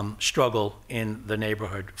struggle in the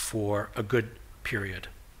neighborhood for a good period.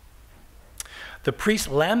 The priest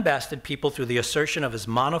lambasted people through the assertion of his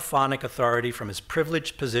monophonic authority from his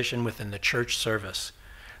privileged position within the church service.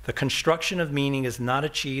 The construction of meaning is not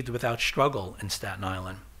achieved without struggle in Staten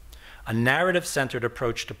Island. A narrative-centered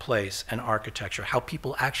approach to place and architecture, how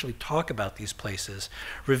people actually talk about these places,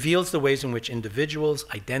 reveals the ways in which individuals,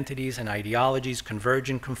 identities, and ideologies converge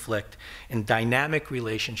and conflict in dynamic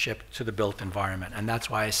relationship to the built environment. And that's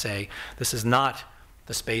why I say this is not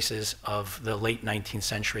the spaces of the late 19th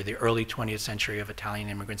century, the early 20th century of Italian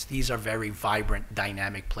immigrants. These are very vibrant,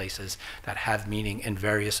 dynamic places that have meaning in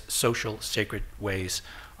various social, sacred ways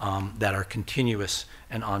that are continuous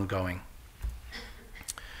and ongoing.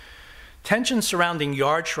 Tensions surrounding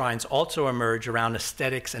yard shrines also emerge around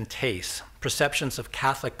aesthetics and tastes, perceptions of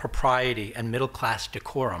Catholic propriety and middle-class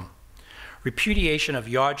decorum. Repudiation of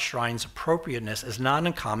yard shrines' appropriateness is not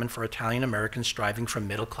uncommon for Italian Americans striving for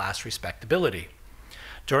middle-class respectability.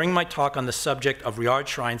 During my talk on the subject of yard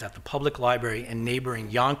shrines at the public library in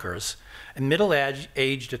neighboring Yonkers, a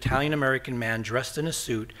middle-aged Italian-American man dressed in a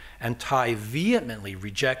suit and tie vehemently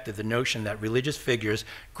rejected the notion that religious figures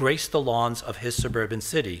grace the lawns of his suburban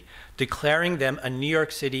city, declaring them a New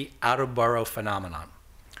York City out-of-borough phenomenon.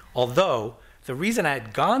 Although the reason I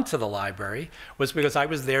had gone to the library was because I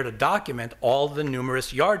was there to document all the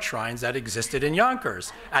numerous yard shrines that existed in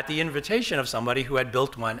Yonkers at the invitation of somebody who had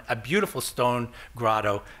built one, a beautiful stone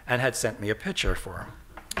grotto, and had sent me a picture for him.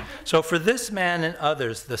 So for this man and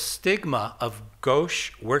others, the stigma of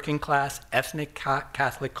gauche, working class, ethnic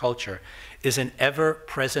Catholic culture is an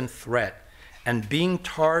ever-present threat, and being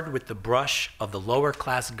tarred with the brush of the lower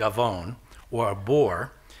class gavone, or a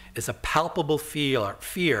boor, is a palpable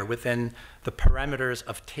fear within the parameters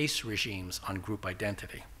of taste regimes on group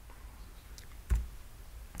identity.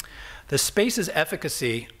 These spaces'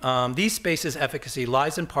 efficacy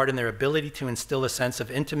lies in part in their ability to instill a sense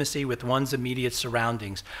of intimacy with one's immediate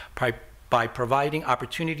surroundings by providing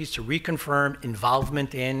opportunities to reconfirm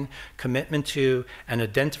involvement in, commitment to, and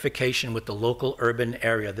identification with the local urban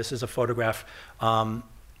area. This is a photograph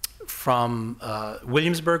from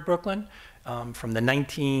Williamsburg, Brooklyn, from the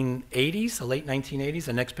 1980s, the late 1980s.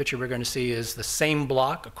 The next picture we're going to see is the same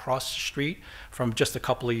block across the street from just a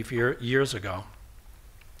couple of years ago.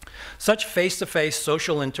 Such face-to-face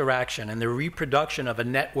social interaction and the reproduction of a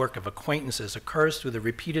network of acquaintances occurs through the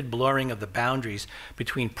repeated blurring of the boundaries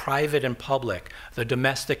between private and public, the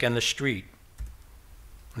domestic and the street.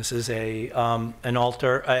 This is an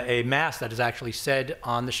altar, a mass that is actually said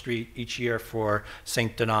on the street each year for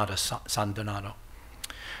Saint Donato, San Donato.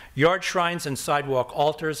 Yard shrines and sidewalk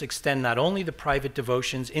altars extend not only the private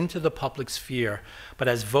devotions into the public sphere, but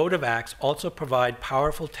as votive acts also provide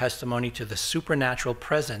powerful testimony to the supernatural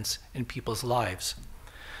presence in people's lives.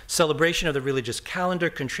 Celebration of the religious calendar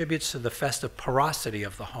contributes to the festive porosity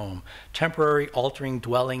of the home, temporary altering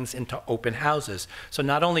dwellings into open houses. So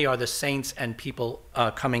not only are the saints and people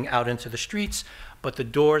coming out into the streets, but the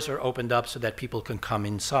doors are opened up so that people can come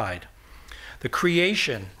inside. The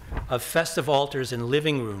creation of festive altars in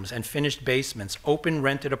living rooms and finished basements, open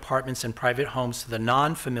rented apartments and private homes to the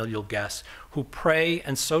non-familial guests who pray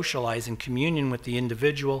and socialize in communion with the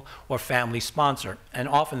individual or family sponsor. And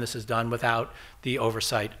often this is done without the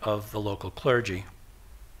oversight of the local clergy.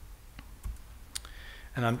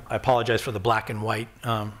 And I apologize for the black and white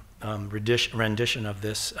rendition of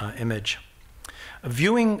this image. A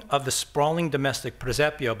viewing of the sprawling domestic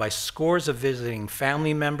presepio by scores of visiting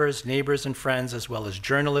family members, neighbors, and friends, as well as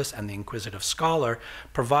journalists and the inquisitive scholar,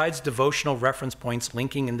 provides devotional reference points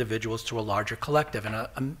linking individuals to a larger collective.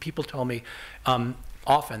 And people told me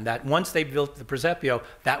often that once they built the presepio,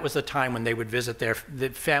 that was the time when they would visit the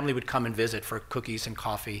family would come and visit for cookies and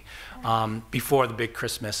coffee before the big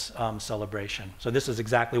Christmas celebration. So this is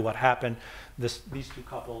exactly what happened. This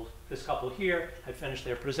couple here had finished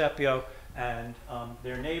their presepio, and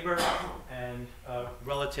their neighbor and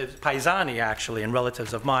relatives, paesani actually, and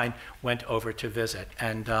relatives of mine went over to visit.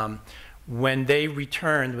 And when they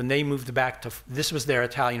returned, when they moved back to, this was their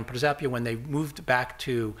Italian presepio, when they moved back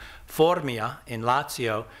to Formia in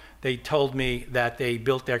Lazio, they told me that they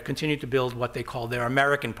continued to build what they call their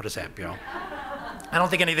American presepio. I don't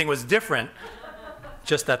think anything was different,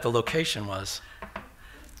 just that the location was.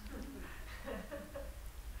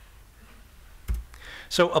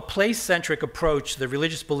 So a place-centric approach to the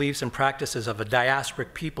religious beliefs and practices of a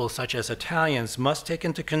diasporic people such as Italians must take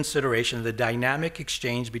into consideration the dynamic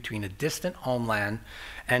exchange between a distant homeland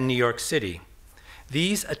and New York City.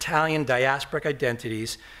 These Italian diasporic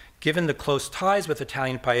identities, given the close ties with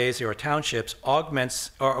Italian paesi or townships,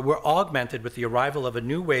 were augmented with the arrival of a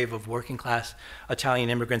new wave of working-class Italian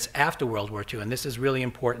immigrants after World War II. And this is really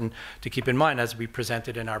important to keep in mind as we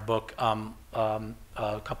presented in our book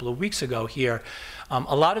a couple of weeks ago here.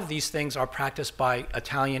 A lot of these things are practiced by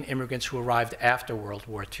Italian immigrants who arrived after World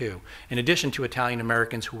War II, in addition to Italian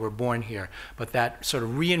Americans who were born here. But that sort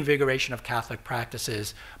of reinvigoration of Catholic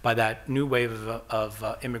practices by that new wave of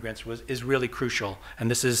immigrants is really crucial.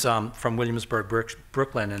 And this is from Williamsburg,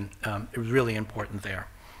 Brooklyn, and it was really important there.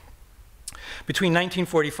 Between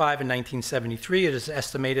 1945 and 1973, it is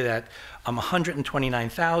estimated that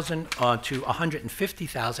 129,000 to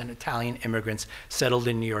 150,000 Italian immigrants settled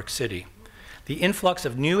in New York City. The influx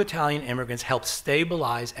of new Italian immigrants helped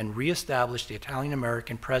stabilize and reestablish the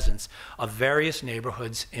Italian-American presence of various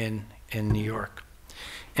neighborhoods in New York.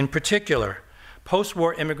 In particular,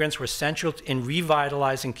 post-war immigrants were central in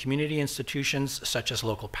revitalizing community institutions such as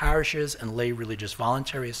local parishes and lay religious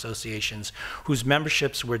voluntary associations whose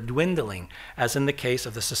memberships were dwindling, as in the case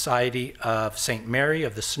of the Society of St. Mary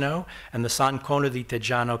of the Snow and the San Cono di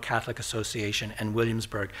Teggiano Catholic Association in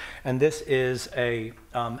Williamsburg. And this is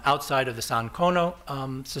outside of the San Cono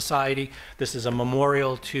Society. This is a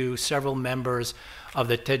memorial to several members of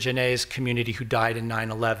the Teggianese community who died in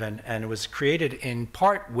 9/11, and it was created in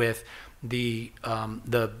part with the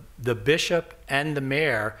bishop and the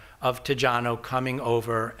mayor of Teggiano coming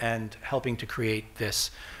over and helping to create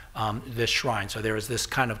this shrine. So there is this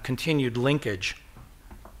kind of continued linkage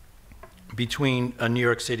between New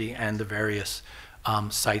York City and the various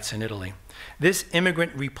sites in Italy. This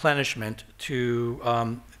immigrant replenishment to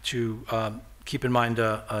keep in mind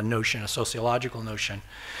a notion, a sociological notion.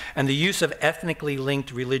 And the use of ethnically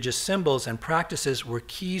linked religious symbols and practices were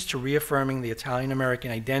keys to reaffirming the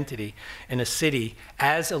Italian-American identity in a city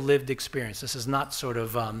as a lived experience. This is not sort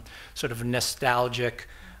of nostalgic,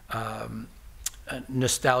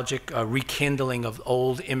 rekindling of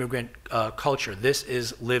old immigrant culture. This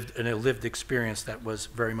is a lived experience that was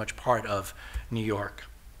very much part of New York.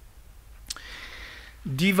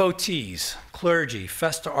 Devotees, clergy,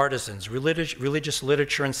 festa artisans, religious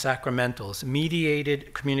literature and sacramentals,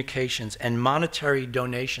 mediated communications, and monetary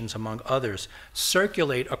donations, among others,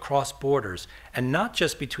 circulate across borders, and not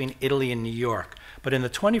just between Italy and New York, but in the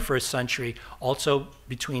 21st century, also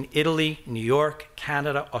between Italy, New York,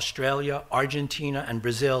 Canada, Australia, Argentina, and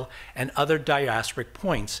Brazil, and other diasporic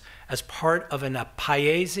points as part of a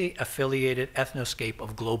paese-affiliated ethnoscape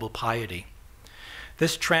of global piety.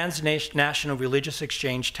 This transnational religious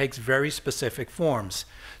exchange takes very specific forms.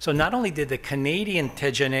 So not only did the Canadian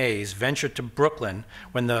Tejanese venture to Brooklyn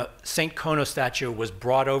when the St. Kono statue was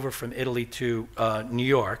brought over from Italy to New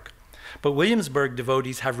York, but Williamsburg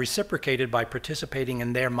devotees have reciprocated by participating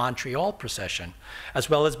in their Montreal procession, as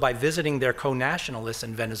well as by visiting their co-nationalists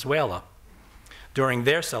in Venezuela during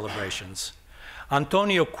their celebrations.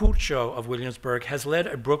 Antonio Curcio of Williamsburg has led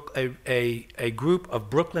a group of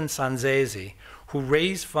Brooklyn Sanzesi who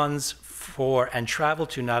raise funds for and travel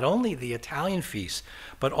to not only the Italian feast,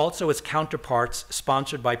 but also its counterparts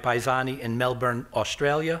sponsored by Paisani in Melbourne,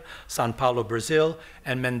 Australia, Sao Paulo, Brazil,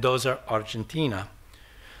 and Mendoza, Argentina.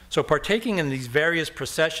 So partaking in these various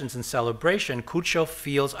processions and celebration, Curcio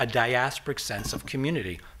feels a diasporic sense of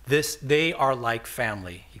community. They are like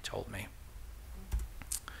family, he told me.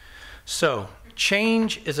 So,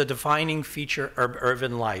 change is a defining feature of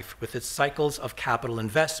urban life, with its cycles of capital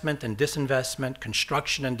investment and disinvestment,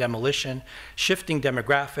 construction and demolition, shifting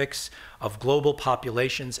demographics of global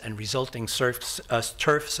populations, and resulting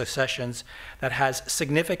turf successions that has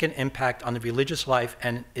significant impact on the religious life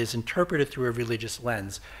and is interpreted through a religious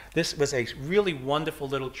lens. This was a really wonderful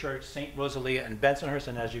little church, St. Rosalia in Bensonhurst,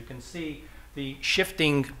 and as you can see, the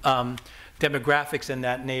shifting demographics in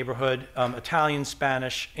that neighborhood, Italian,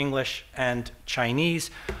 Spanish, English, and Chinese.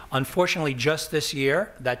 Unfortunately, just this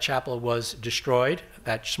year, that chapel was destroyed.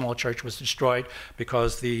 That small church was destroyed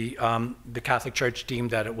because the Catholic Church deemed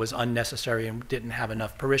that it was unnecessary and didn't have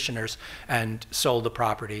enough parishioners and sold the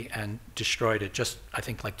property and destroyed it just, I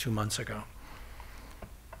think, like 2 months ago.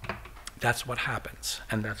 That's what happens,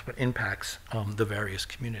 and that's what impacts the various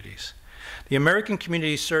communities. The American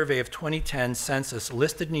Community Survey of 2010 census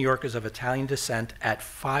listed New Yorkers of Italian descent at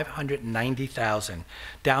 590,000,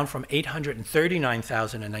 down from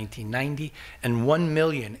 839,000 in 1990 and 1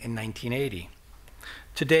 million in 1980.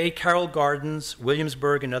 Today, Carroll Gardens,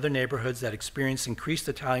 Williamsburg, and other neighborhoods that experience increased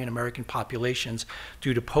Italian-American populations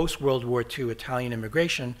due to post-World War II Italian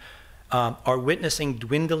immigration are witnessing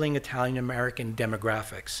dwindling Italian-American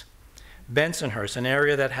demographics. Bensonhurst, an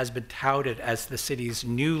area that has been touted as the city's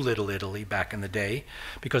new Little Italy back in the day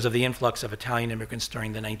because of the influx of Italian immigrants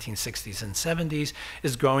during the 1960s and 70s,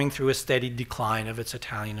 is going through a steady decline of its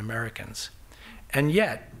Italian Americans. And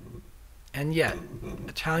yet,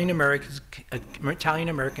 Italian Americans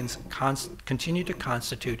continue to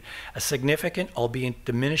constitute a significant, albeit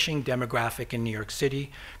diminishing, demographic in New York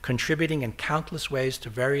City, contributing in countless ways to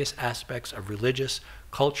various aspects of religious,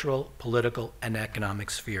 cultural, political, and economic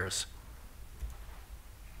spheres.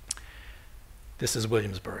 This is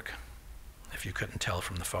Williamsburg, if you couldn't tell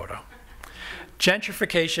from the photo.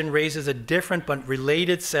 Gentrification raises a different but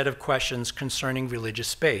related set of questions concerning religious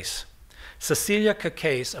space. Cecilia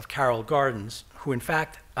Cacase of Carroll Gardens, who in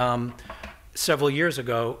fact several years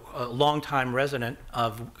ago, a longtime resident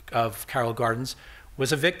of Carroll Gardens,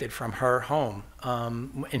 was evicted from her home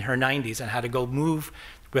in her 90s and had to go move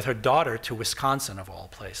with her daughter to Wisconsin, of all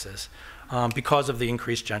places, because of the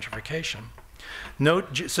increased gentrification.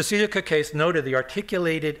 Cecilia Cacase noted the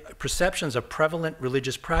articulated perceptions of prevalent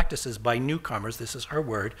religious practices by newcomers, this is her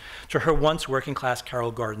word, to her once working-class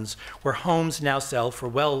Carroll Gardens, where homes now sell for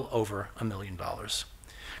well over $1 million.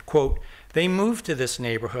 Quote, they moved to this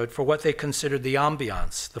neighborhood for what they considered the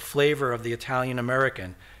ambiance, the flavor of the Italian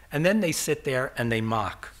American, and then they sit there and they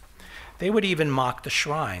mock. They would even mock the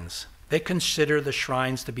shrines. They consider the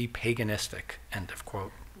shrines to be paganistic, end of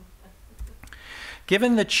quote.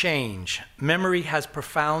 Given the change, memory has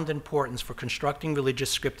profound importance for constructing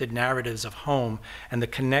religious scripted narratives of home and the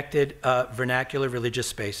connected vernacular religious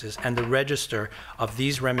spaces, and the register of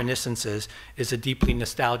these reminiscences is a deeply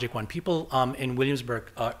nostalgic one. People in Williamsburg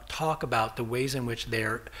talk about the ways in which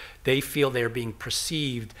they feel they're being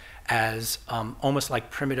perceived as almost like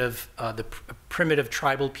primitive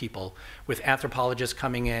tribal people, with anthropologists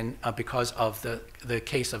coming in because of the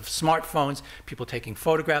case of smartphones, people taking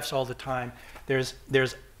photographs all the time.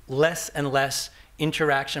 There's less and less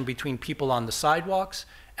interaction between people on the sidewalks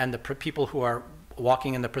and the people who are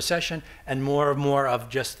walking in the procession, and more and more of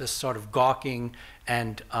just this sort of gawking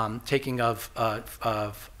and taking of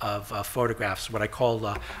photographs, what I call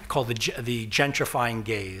the gentrifying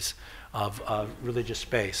gaze of religious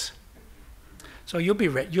space. So you'll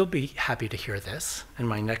be happy to hear this in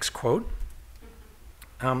my next quote.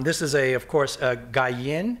 This is of course, a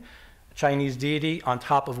Gaiyin, Chinese deity, on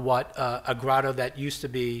top of what a grotto that used to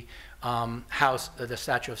be housed the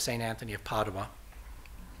statue of St. Anthony of Padua.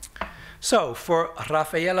 So for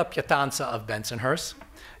Raffaella Pietanza of Bensonhurst,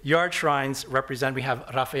 yard shrines represent, we have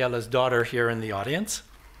Raffaella's daughter here in the audience.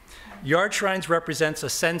 Yard shrines represents a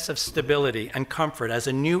sense of stability and comfort as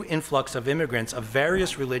a new influx of immigrants of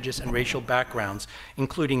various religious and racial backgrounds,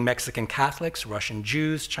 including Mexican Catholics, Russian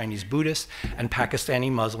Jews, Chinese Buddhists, and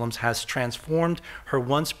Pakistani Muslims, has transformed her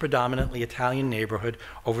once predominantly Italian neighborhood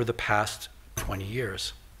over the past 20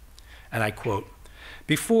 years. And I quote,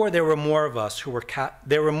 "Before there were more of us who were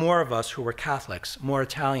Catholics, more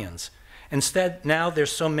Italians. Instead, now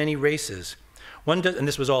there's so many races. And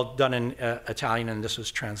this was all done in Italian, and this was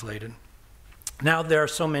translated. Now there are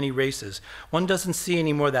so many races. One doesn't see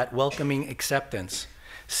anymore that welcoming acceptance.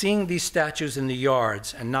 Seeing these statues in the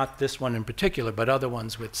yards, and not this one in particular, but other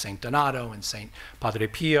ones with St. Donato and St. Padre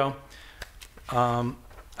Pio,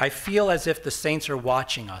 I feel as if the saints are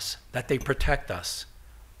watching us, that they protect us.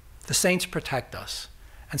 The saints protect us."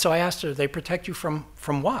 And so I asked her, "They protect you from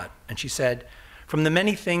what?" And she said, "From the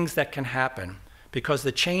many things that can happen, because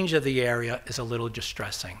the change of the area is a little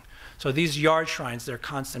distressing." So these yard shrines, their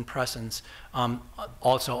constant presence,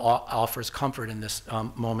 also offers comfort in this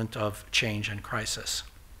moment of change and crisis.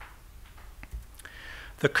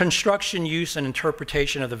 The construction, use, and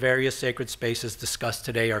interpretation of the various sacred spaces discussed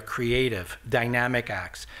today are creative, dynamic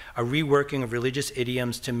acts, a reworking of religious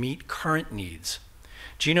idioms to meet current needs.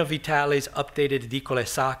 Gino Vitale's updated Dicole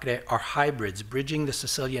Sacre are hybrids bridging the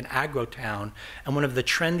Sicilian agro-town and one of the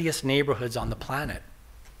trendiest neighborhoods on the planet.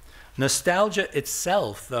 Nostalgia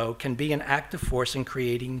itself, though, can be an active force in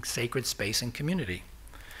creating sacred space and community.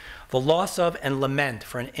 The loss of and lament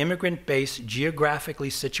for an immigrant-based,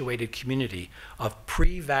 geographically situated community of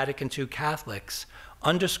pre-Vatican II Catholics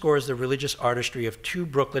underscores the religious artistry of two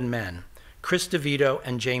Brooklyn men, Chris DeVito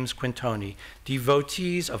and James Quintoni,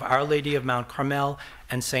 devotees of Our Lady of Mount Carmel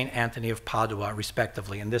and St. Anthony of Padua,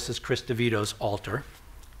 respectively. And this is Chris DeVito's altar.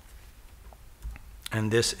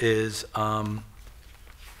 And this is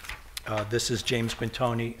James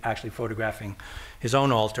Quintoni actually photographing his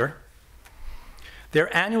own altar.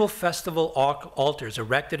 Their annual festival altars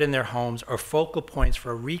erected in their homes are focal points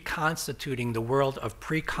for reconstituting the world of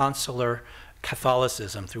pre-consular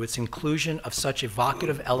Catholicism through its inclusion of such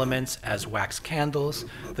evocative elements as wax candles,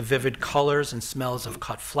 the vivid colors and smells of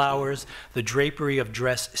cut flowers, the drapery of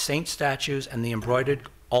dressed saint statues, and the embroidered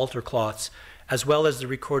altar cloths, as well as the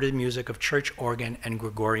recorded music of church organ and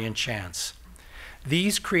Gregorian chants.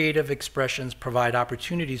 These creative expressions provide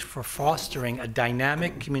opportunities for fostering a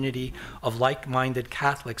dynamic community of like-minded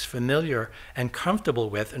Catholics familiar and comfortable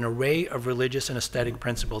with an array of religious and aesthetic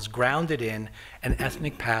principles grounded in an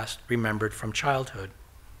ethnic past remembered from childhood.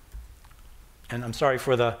 And I'm sorry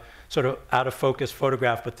for the sort of out-of-focus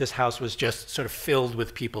photograph, but this house was just sort of filled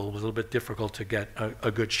with people. It was a little bit difficult to get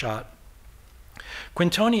a good shot.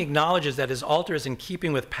 Quintoni acknowledges that his altar is in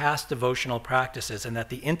keeping with past devotional practices and that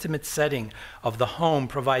the intimate setting of the home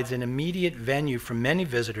provides an immediate venue for many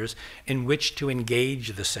visitors in which to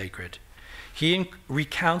engage the sacred. He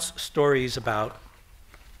recounts stories about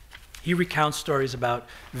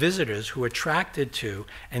visitors who are attracted to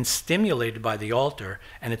and stimulated by the altar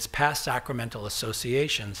and its past sacramental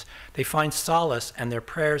associations. They find solace and their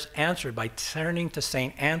prayers answered by turning to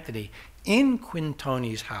St. Anthony in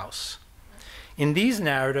Quintoni's house. In these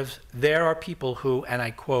narratives, there are people who, and I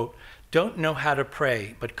quote, don't know how to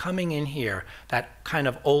pray, but coming in here, that kind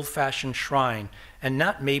of old-fashioned shrine, and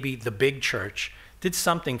not maybe the big church, did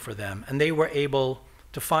something for them, and they were able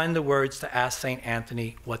to find the words to ask St.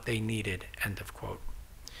 Anthony what they needed, end of quote.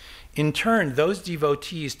 In turn, those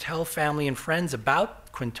devotees tell family and friends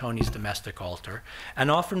about Quintoni's domestic altar and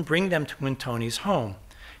often bring them to Quintoni's home.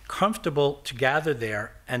 comfortable to gather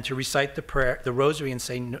there and to recite the rosary and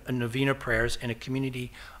say novena prayers in a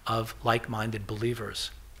community of like-minded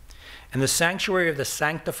believers. In the sanctuary of the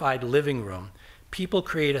sanctified living room, people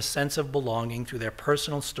create a sense of belonging through their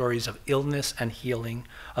personal stories of illness and healing,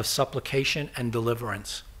 of supplication and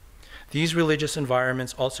deliverance. These religious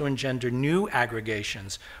environments also engender new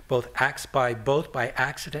aggregations, both by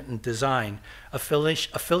accident and design,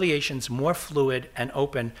 affiliations more fluid and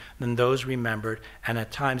open than those remembered, and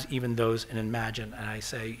at times even those imagined. And I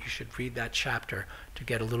say you should read that chapter to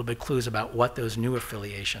get a little bit clues about what those new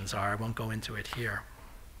affiliations are. I won't go into it here.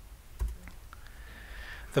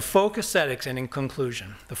 The folk aesthetics, and in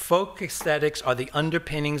conclusion, the folk aesthetics are the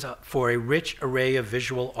underpinnings for a rich array of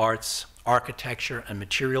visual arts, architecture, and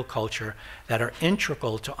material culture that are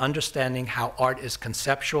integral to understanding how art is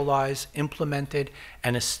conceptualized, implemented,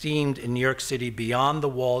 and esteemed in New York City beyond the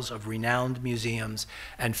walls of renowned museums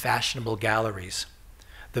and fashionable galleries.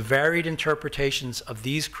 The varied interpretations of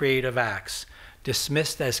these creative acts,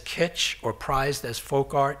 dismissed as kitsch or prized as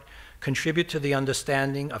folk art, contribute to the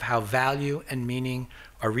understanding of how value and meaning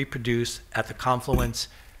are reproduced at the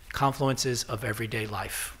confluences of everyday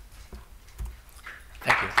life.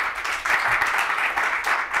 Thank you.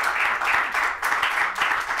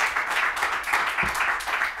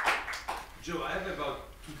 Joe, I have about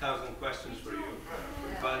 2,000 questions for you,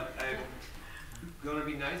 but I'm going to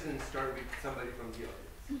be nice and start with somebody from the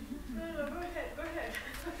audience. No, go ahead.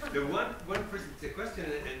 The one person, it's a question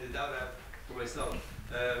and a doubt for myself.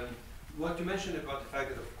 What you mentioned about the fact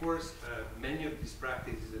that, of course, many of these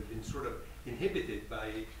practices have been sort of inhibited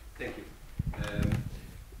by, thank you.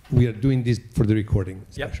 We are doing this for the recording,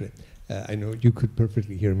 especially. Yep. I know you could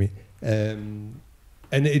perfectly hear me. And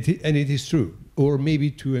it is true, or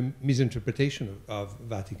maybe to a misinterpretation of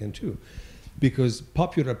Vatican II, because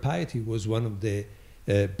popular piety was one of the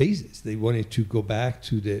bases. They wanted to go back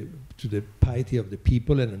to the piety of the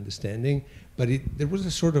people and understanding, but there was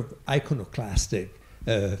a sort of iconoclastic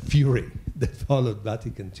fury that followed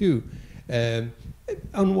Vatican II.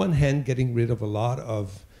 On one hand, getting rid of a lot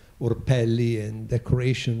of orpelli and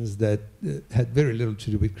decorations that had very little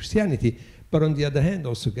to do with Christianity, but on the other hand,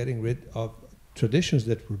 also getting rid of traditions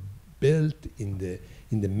that were built in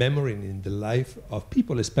the memory and in the life of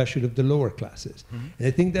people, especially of the lower classes. Mm-hmm. And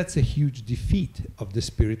I think that's a huge defeat of the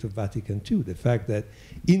spirit of Vatican II, the fact that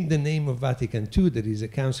in the name of Vatican II, there is a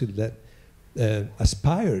council that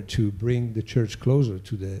aspired to bring the church closer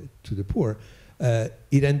to the poor.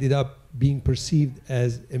 It ended up being perceived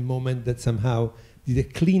as a moment that somehow did a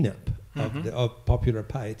cleanup of popular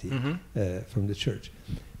piety from the church.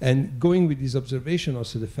 And going with this observation,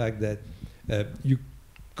 also the fact that you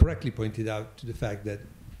correctly pointed out to the fact that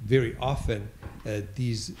very often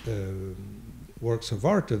these works of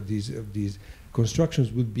art, of these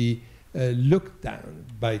constructions, would be looked down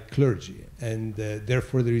by clergy, and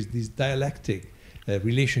therefore there is this dialectic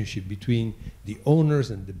relationship between the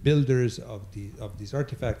owners and the builders of these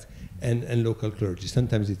artifacts and local clergy.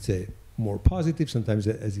 Sometimes it's a more positive, sometimes,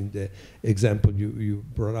 as in the example you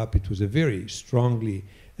brought up, it was a very strongly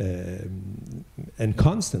and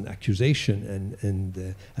constant accusation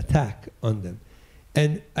and attack on them.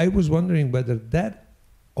 And I was wondering whether that,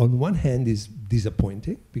 on one hand, is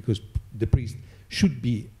disappointing, because the priest should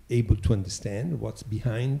be able to understand what's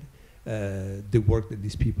behind the work that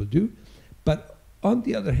these people do. But on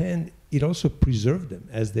the other hand, it also preserved them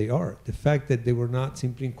as they are. The fact that they were not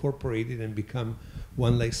simply incorporated and become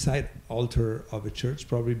one like side altar of a church,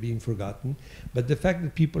 probably being forgotten, but the fact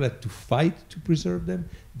that people had to fight to preserve them,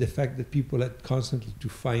 the fact that people had constantly to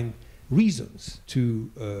find reasons to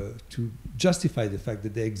justify the fact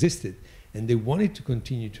that they existed and they wanted to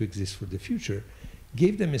continue to exist for the future,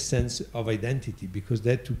 gave them a sense of identity, because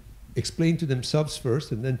they had to explain to themselves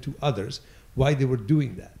first and then to others why they were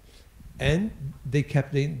doing that. And they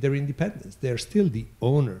kept their independence. They're still the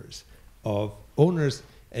owners,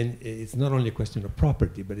 and it's not only a question of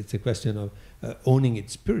property, but it's a question of owning it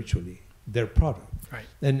spiritually, their product. Right.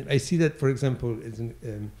 And I see that, for example,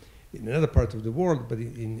 in another part of the world, but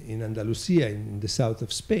in Andalusia, in the south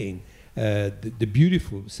of Spain, the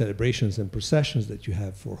beautiful celebrations and processions that you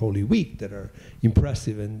have for Holy Week that are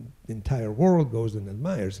impressive and the entire world goes and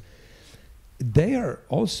admires, they are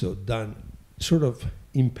also done sort of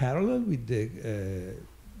in parallel with the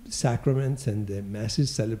sacraments and the masses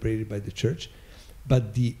celebrated by the church.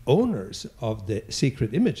 But the owners of the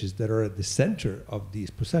sacred images that are at the center of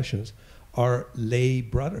these processions are lay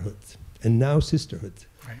brotherhoods and now sisterhoods.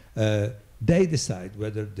 Right. They decide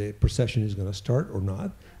whether the procession is going to start or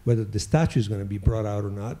not, whether the statue is going to be brought out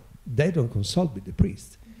or not. They don't consult with the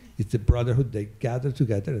priest. It's the brotherhood. They gather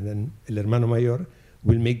together, and then el hermano mayor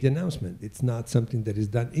will make the announcement. It's not something that is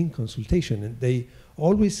done in consultation. And they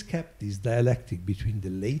always kept this dialectic between the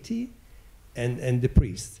laity and the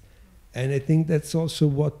priest. And I think that's also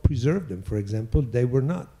what preserved them. For example, they were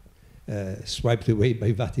not swiped away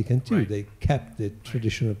by Vatican II. Right. They kept the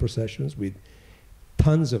traditional processions with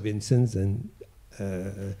tons of incense and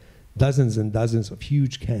dozens and dozens of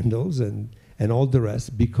huge candles and all the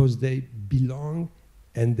rest, because they belong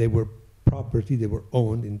and they were property, they were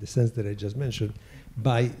owned in the sense that I just mentioned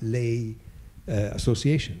by lay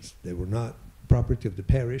associations. They were not property of the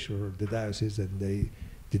parish or the diocese, and they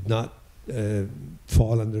did not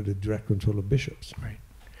fall under the direct control of bishops. Right.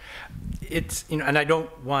 It's, you know, and I don't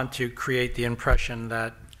want to create the impression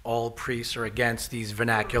that all priests are against these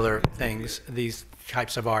vernacular things, these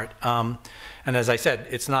types of art. And as I said,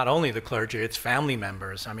 it's not only the clergy, it's family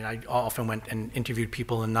members. I mean, I often went and interviewed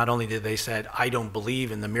people, and not only did they say, I don't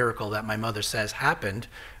believe in the miracle that my mother says happened,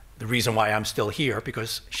 the reason why I'm still here,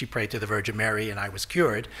 because she prayed to the Virgin Mary and I was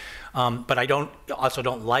cured, but I also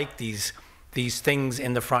don't like these things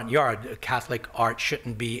in the front yard. Catholic art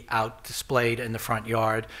shouldn't be out displayed in the front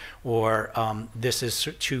yard, or this is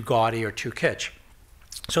too gaudy or too kitsch.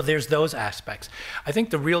 So there's those aspects. I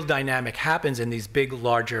think the real dynamic happens in these big,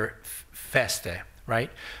 larger feste,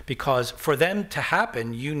 right? Because for them to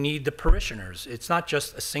happen, you need the parishioners. It's not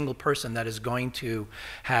just a single person that is going to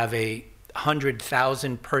have a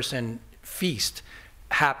 100,000 person feast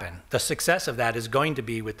happen. The success of that is going to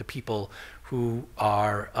be with the people who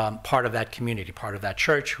are part of that community, part of that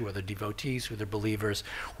church, who are the devotees, who are the believers,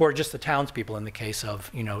 who are just the townspeople in the case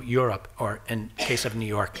of, you know, Europe, or in case of New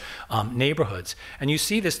York, neighborhoods. And you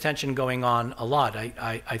see this tension going on a lot.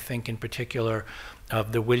 I think in particular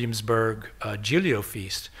of the Williamsburg Giglio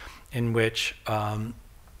feast, in which,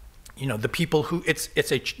 you know, the people who,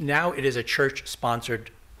 now it is a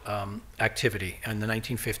church-sponsored activity. In the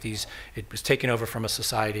 1950s, it was taken over from a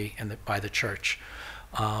society by the church.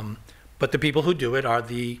 But the people who do it are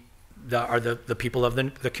the people of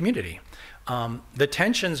the community. The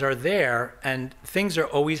tensions are there, and things are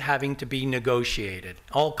always having to be negotiated.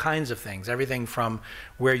 All kinds of things, everything from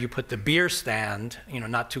where you put the beer stand, you know,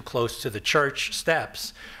 not too close to the church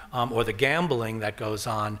steps, or the gambling that goes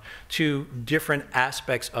on, to different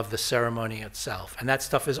aspects of the ceremony itself. And that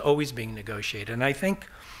stuff is always being negotiated. And I think,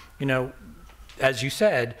 you know, as you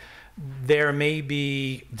said, there may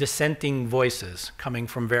be dissenting voices coming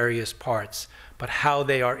from various parts, but how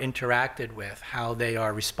they are interacted with, how they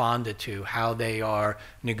are responded to, how they are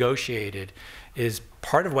negotiated is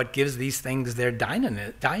part of what gives these things their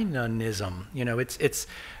dynamism. You know,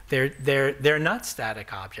 they're not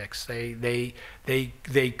static objects. They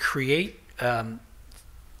create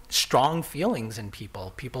strong feelings in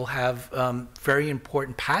people. People have very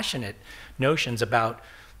important, passionate notions about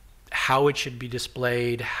how it should be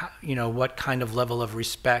displayed, how, you know, what kind of level of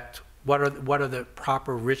respect, what are the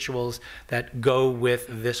proper rituals that go with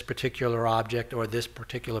this particular object or this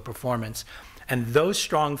particular performance. And those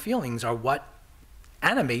strong feelings are what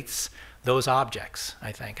animates those objects,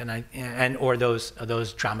 I think, or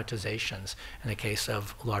those dramatizations in the case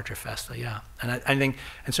of larger festa, yeah. And I think,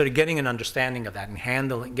 and sort of getting an understanding of that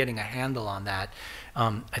and getting a handle on that,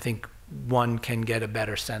 I think one can get a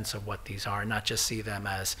better sense of what these are, not just see them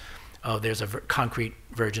as, oh, there's a concrete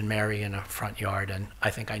Virgin Mary in a front yard, and I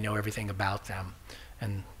think I know everything about them,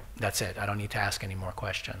 and that's it. I don't need to ask any more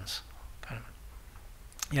questions. Kind of.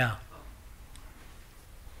 Yeah.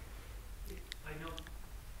 I know.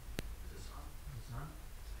 Is this on? Is this on?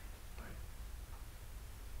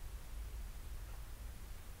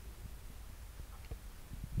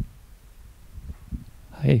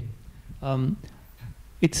 All right. Hi.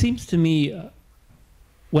 It seems to me,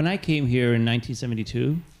 when I came here in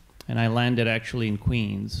 1972, and I landed actually in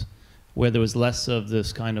Queens, where there was less of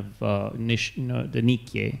this kind of niche, you know, the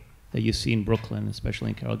nicchie that you see in Brooklyn, especially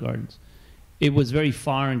in Carroll Gardens. It was very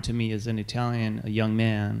foreign to me as an Italian, a young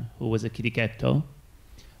man who was a chirichetto,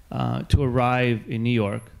 to arrive in New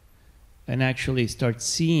York and actually start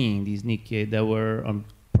seeing these nicchie that were on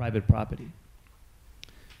private property.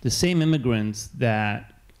 The same immigrants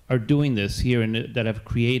that are doing this here and that have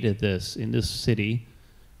created this in this city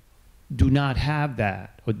do not have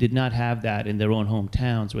that, or did not have that in their own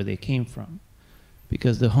hometowns where they came from.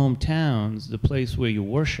 Because the hometowns, the place where you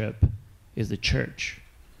worship, is the church.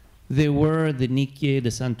 There were the nicchie, the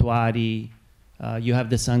santuari, you have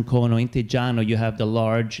the sancono. In Teggiano, you have the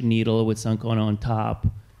large needle with sancono on top.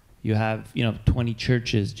 You have, you know, 20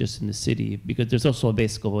 churches just in the city, because there's also a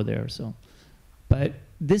vescovo there. So, but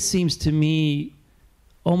this seems to me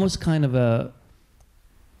almost kind of a,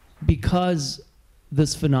 because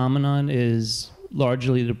this phenomenon is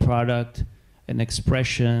largely the product an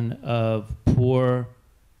expression of poor,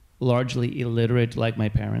 largely illiterate, like my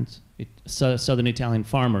parents, Southern Italian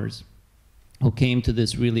farmers who came to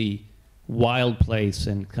this really wild place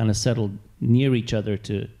and kind of settled near each other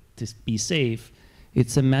to be safe.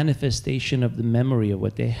 It's a manifestation of the memory of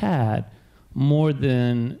what they had more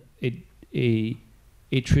than a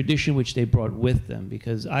tradition which they brought with them,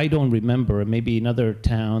 because I don't remember, maybe in other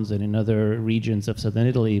towns and in other regions of southern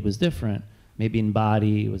Italy it was different, maybe in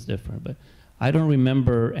Bari it was different, but I don't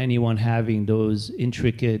remember anyone having those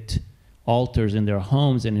intricate altars in their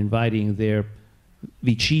homes and inviting their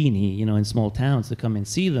vicini, you know, in small towns to come and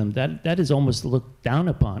see them. That is almost looked down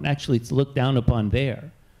upon. Actually, it's looked down upon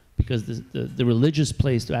there, because the religious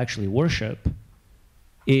place to actually worship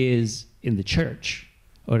is in the church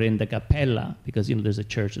or in the cappella, because, you know, there's a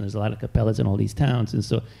church and there's a lot of capellas in all these towns, and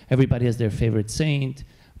so everybody has their favorite saint.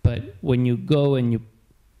 But when you go and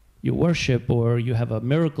you worship, or you have a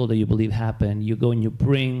miracle that you believe happened, you go and you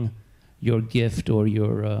bring your gift or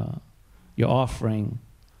your offering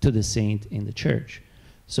to the saint in the church.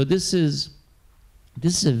 So this is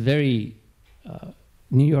a very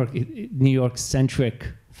New York centric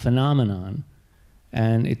phenomenon,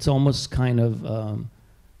 and it's almost kind of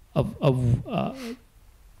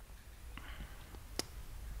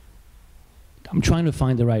I'm trying to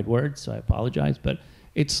find the right word, so I apologize, but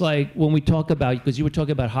it's like when we talk about, because you were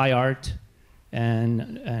talking about high art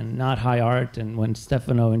and not high art, and when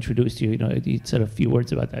Stefano introduced you, you know, he said a few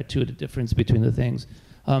words about that too, the difference between the things.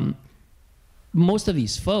 Most of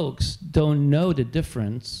these folks don't know the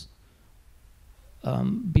difference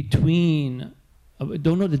between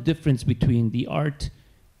the art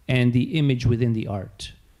and the image within the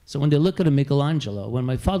art. So when they look at a Michelangelo, when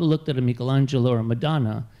my father looked at a Michelangelo or a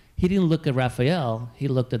Madonna, he didn't look at Raphael, he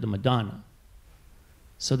looked at the Madonna.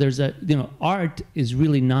 So there's a, you know, art is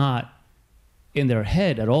really not in their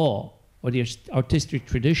head at all, or the artistic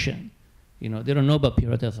tradition. You know, they don't know about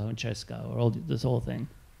Piero della Francesca or all this whole thing.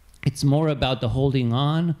 It's more about the holding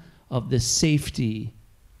on of the safety,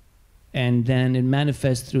 and then it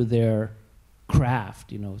manifests through their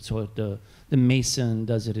craft, you know. So the mason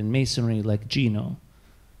does it in masonry, like Gino.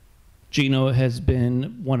 Gino has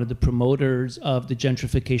been one of the promoters of the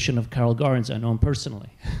gentrification of Carroll Gardens. I know him personally.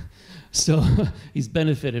 So he's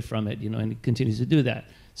benefited from it, you know, and he continues to do that.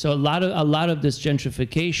 So a lot of this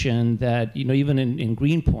gentrification that, you know, even in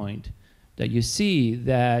Greenpoint, that you see,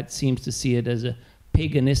 that seems to see it as a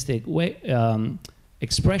paganistic way,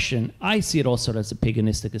 expression. I see it also as a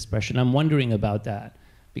paganistic expression. I'm wondering about that,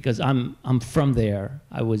 because I'm from there.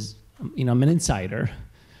 I was, you know, I'm an insider.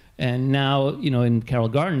 And now, you know, in Carroll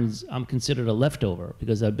Gardens, I'm considered a leftover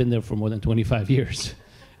because I've been there for more than 25 years.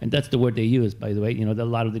 And that's the word they use, by the way. You know, a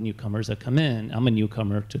lot of the newcomers that come in, I'm a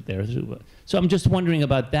newcomer to there too. So I'm just wondering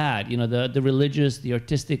about that, you know, the religious, the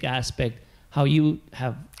artistic aspect, how you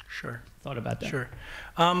have thought about that. Sure.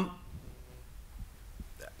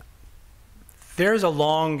 There's a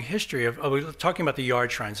long history of, we're talking about the yard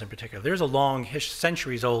shrines in particular, there's a long,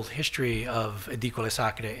 centuries-old history of edicole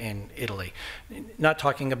sacre in Italy. Not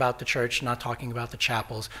talking about the church, not talking about the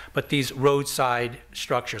chapels, but these roadside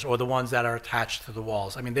structures, or the ones that are attached to the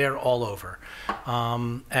walls. I mean, they're all over.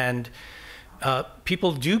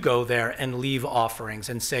 People do go there and leave offerings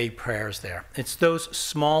and say prayers there. It's those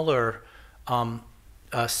smaller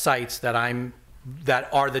sites that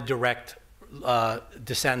are the direct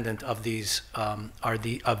descendant of these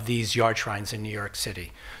yard shrines in New York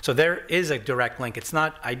City. So there is a direct link. It's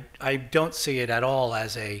not, I don't see it at all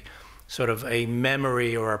as a sort of a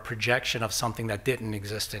memory or a projection of something that didn't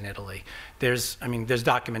exist in Italy. There's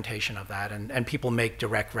documentation of that, and people make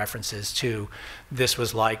direct references to, this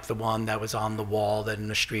was like the one that was on the wall, that in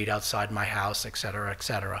the street outside my house, et cetera, et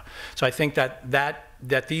cetera. So I think that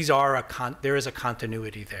these are there is a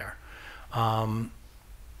continuity there. I'm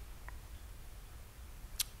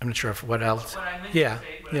not sure if what else. What I meant yeah,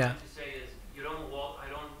 to say is, you don't walk. I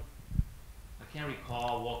can't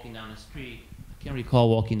recall walking down a street. I can't recall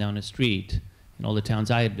walking down a street in all the towns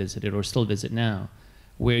I had visited or still visit now,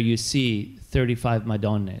 where you see 35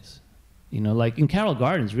 Madonnas. You know, like in Carroll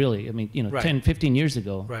Gardens, really. I mean, you know, right. 10, 15 years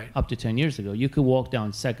ago, right. up to 10 years ago, you could walk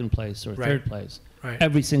down second place or right. third place. Right.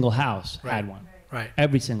 Every single house right. had one. Right.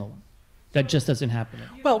 Every single one. That just doesn't happen.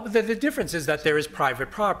 Well, the difference is that there is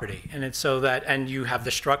private property, and it's so that, and you have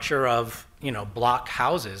the structure of, you know, block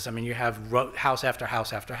houses. I mean, you have house after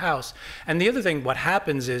house after house. And the other thing, what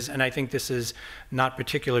happens is, and I think this is not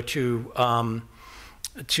particular to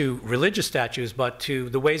religious statues, but to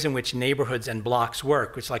the ways in which neighborhoods and blocks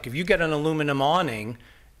work. It's like if you get an aluminum awning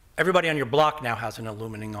everybody on your block now has an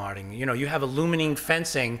illuminating awning. You know, you have illuminating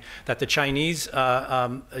fencing that the Chinese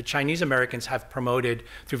Americans have promoted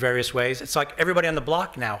through various ways. It's like everybody on the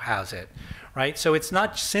block now has it, right? So it's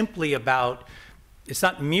not simply about, it's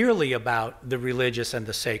not merely about the religious and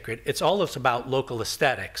the sacred. It's almost about local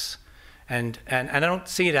aesthetics. And I don't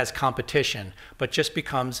see it as competition, but just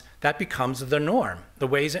becomes the norm. The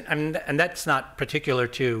ways, and that's not particular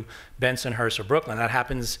to Bensonhurst or Brooklyn. That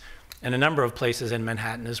happens in a number of places in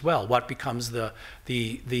Manhattan as well. What becomes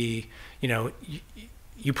you know,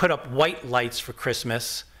 you put up white lights for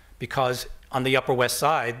Christmas because on the Upper West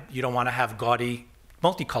Side, you don't want to have gaudy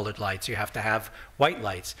multicolored lights, you have to have white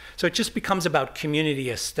lights. So it just becomes about community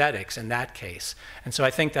aesthetics in that case. And so I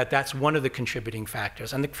think that that's one of the contributing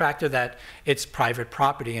factors. And the factor that it's private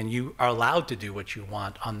property and you are allowed to do what you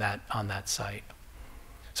want on that site.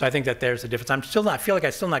 So I think that there's a difference. I feel like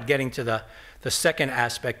I'm still not getting to the second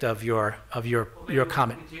aspect of your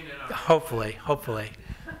comment. Hopefully.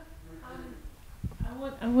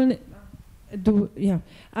 I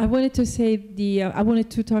wanted to say I wanted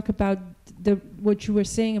to talk about what you were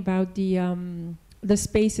saying about the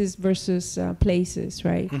spaces versus places,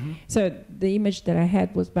 right? Mm-hmm. So the image that I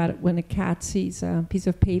had was about when a cat sees a piece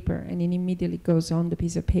of paper and it immediately goes on the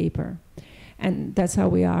piece of paper. And that's how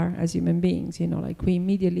we are as human beings, you know, like we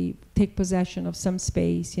immediately take possession of some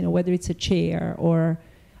space, you know, whether it's a chair or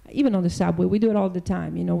even on the subway. We do it all the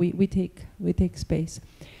time, you know, we take space.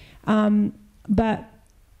 But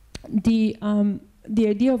the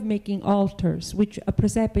idea of making altars, which a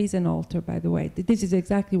presepe is an altar, by the way. This is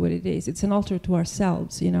exactly what it is. It's an altar to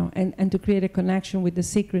ourselves, you know, and to create a connection with the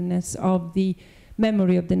sacredness of the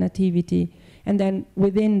memory of the Nativity. And then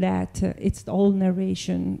within that, it's the whole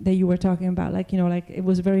narration that you were talking about. Like, you know, like it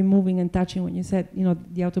was very moving and touching when you said, you know,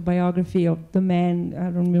 the autobiography of the man,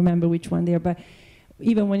 I don't remember which one there, but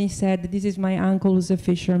even when he said, this is my uncle who's a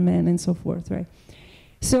fisherman and so forth, right?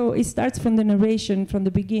 So it starts from the narration from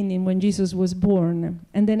the beginning when Jesus was born,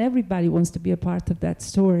 and then everybody wants to be a part of that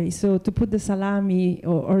story. So to put the salami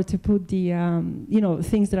or to put the, you know,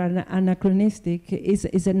 things that are anachronistic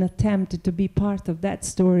is an attempt to be part of that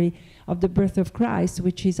story of the birth of Christ,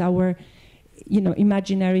 which is our, you know,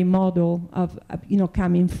 imaginary model of, you know,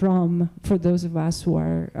 coming from, for those of us who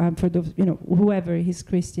are, for those, you know, whoever is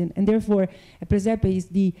Christian. And therefore, a presepe is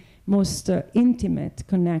the most intimate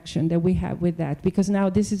connection that we have with that, because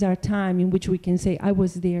now this is our time in which we can say, I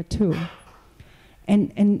was there too.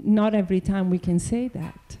 And not every time we can say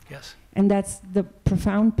that. Yes. And that's the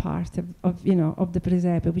profound part of you know, of the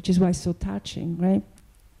presepe, which is why it's so touching, right?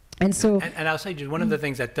 And so... And I'll say, one of the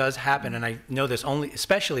things that does happen, and I know this only,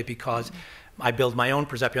 especially because I build my own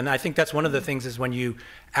presepe, and I think that's one of the things is when you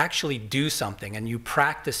actually do something and you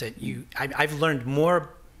practice it, I've learned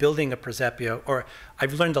more building a presepio, or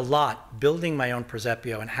I've learned a lot building my own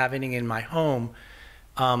presepio and having it in my home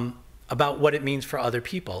about what it means for other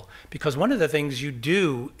people. Because one of the things you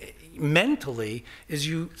do mentally is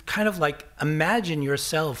you kind of like imagine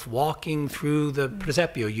yourself walking through the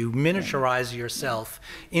presepio. You miniaturize yourself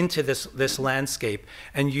into this landscape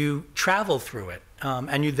and you travel through it.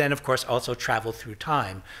 And you then, of course, also travel through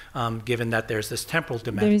time, given that there's this temporal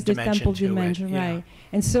dimension. There is this temporal dimension, right? Yeah.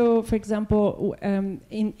 And so, for example,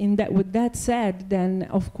 in that, with that said, then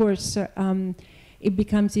of course it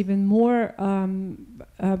becomes even more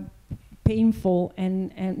painful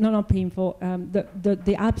and not painful.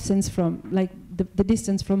 The absence from, like the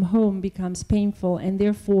distance from home becomes painful, and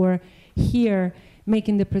therefore here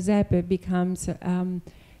making the presepe becomes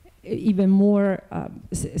even more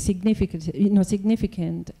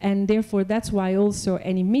significant, and therefore that's why also,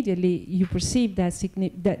 and immediately you perceive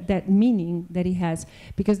that meaning that it has,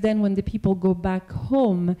 because then when the people go back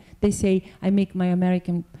home, they say, I make my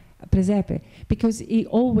American presepe, because it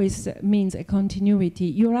always means a continuity.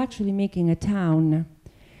 You're actually making a town,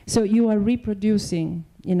 so you are reproducing,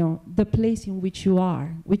 you know, the place in which you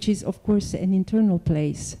are, which is of course an internal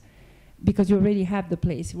place, because you already have the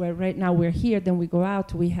place where right now we're here, then we go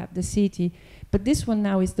out, we have the city. But this one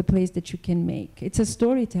now is the place that you can make. It's a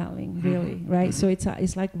storytelling, really, right? Mm-hmm. So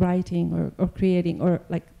it's like writing or creating, or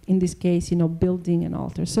like in this case, you know, building an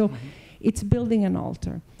altar. So it's building an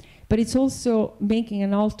altar. But it's also making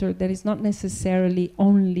an altar that is not necessarily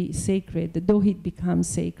only sacred, though it becomes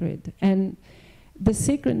sacred. And the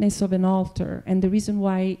sacredness of an altar, and the reason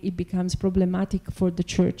why it becomes problematic for the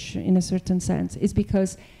church in a certain sense, is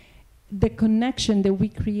because the connection that we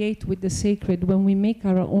create with the sacred when we make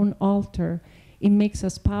our own altar, it makes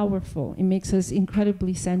us powerful. It makes us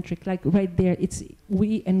incredibly centric. Like right there, it's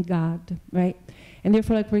we and God, right? And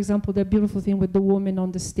therefore, like for example, the beautiful thing with the woman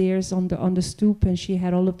on the stairs, on the stoop, and she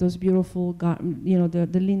had all of those beautiful, you know,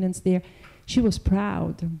 the linens there. she was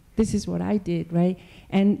proud. This is what I did, right?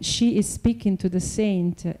 And she is speaking to the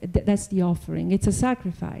saint. That's the offering. It's a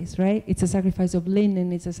sacrifice, right? It's a sacrifice of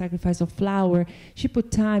linen. It's a sacrifice of flour. She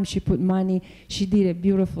put time. She put money. She did it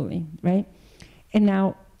beautifully, right? And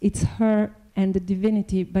now it's her and the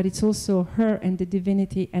divinity, but it's also her and the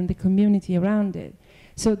divinity and the community around it.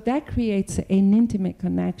 So that creates an intimate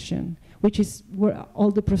connection, which is where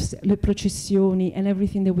all the processioni and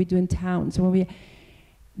everything that we do in town. So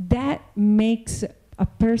that makes a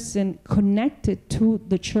person connected to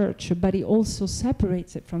the church, but it also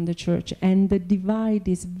separates it from the church. And the divide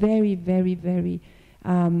is very, very, very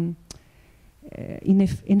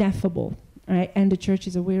ineffable, right? And the church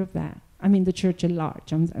is aware of that. I mean, the church at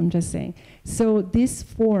large, I'm just saying. So these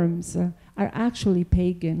forms are actually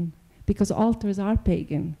pagan, because altars are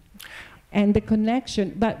pagan. And the connection,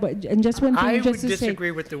 and just one thing, I just would to say,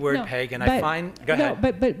 disagree with the word no, pagan. I find, go ahead.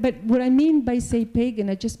 But what I mean by say pagan,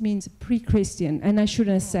 it just means pre-Christian, and I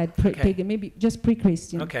shouldn't have said pagan, maybe just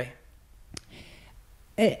pre-Christian. Okay.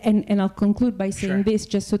 And I'll conclude by saying this,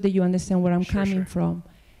 just so that you understand where I'm coming from.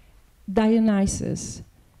 Dionysus,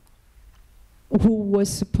 who was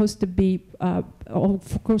supposed to be,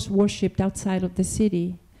 of course, worshipped outside of the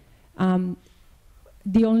city,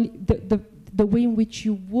 the way in which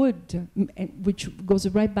you would, which goes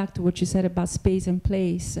right back to what you said about space and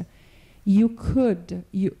place, you could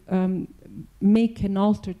make an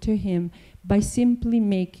altar to him by simply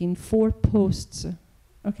making 4 posts,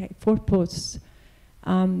 4 posts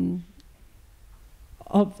of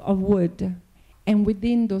wood, and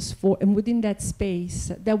within those 4, and within that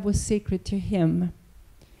space that was sacred to him,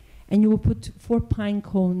 and you will put 4 pine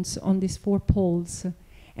cones on these 4 poles,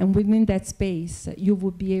 and within that space you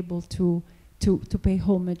will be able to pay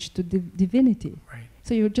homage to the divinity. Right.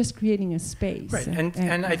 So you're just creating a space. Right,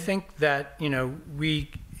 and I think that, you know, we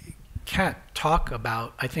can't talk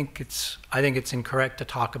about, I think it's incorrect to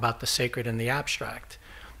talk about the sacred and the abstract.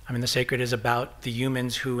 I mean, the sacred is about the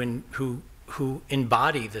humans who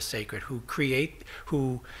embody the sacred, who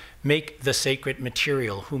make the sacred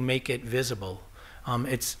material, who make it visible.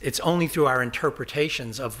 It's only through our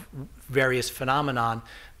interpretations of various phenomenon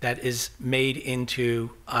that is made into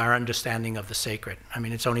our understanding of the sacred. I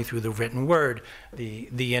mean, it's only through the written word,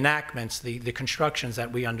 the enactments, the constructions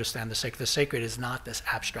that we understand the sacred. The sacred is not this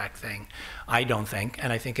abstract thing, I don't think,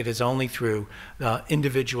 and I think it is only through the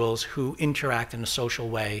individuals who interact in a social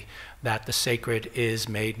way that the sacred is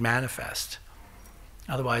made manifest.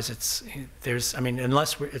 Otherwise,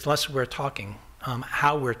 unless we're talking,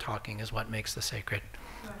 how we're talking is what makes the sacred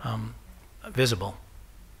visible.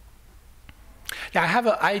 Yeah,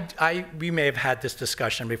 we may have had this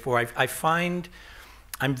discussion before. I find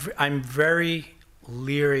I'm very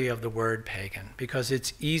leery of the word pagan because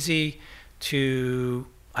it's easy to,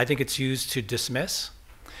 I think it's used to dismiss.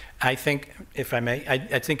 I think, if I may,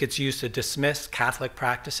 I think it's used to dismiss Catholic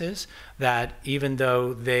practices that even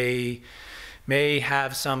though they may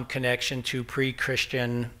have some connection to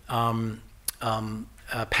pre-Christian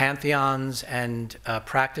pantheons and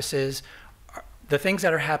practices, the things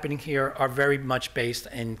that are happening here are very much based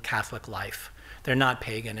in Catholic life. They're not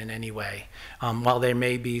pagan in any way. While there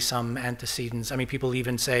may be some antecedents, I mean, people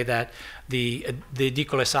even say that the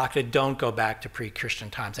Edicole Sacre don't go back to pre-Christian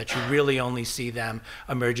times, that you really only see them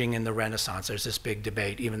emerging in the Renaissance. There's this big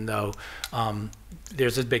debate, even though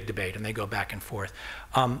there's a big debate and they go back and forth.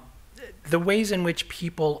 The ways in which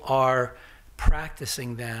people are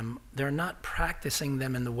practicing them, they're not practicing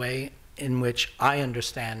them in the way in which I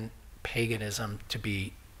understand paganism to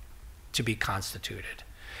be constituted.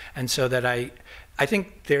 And so that I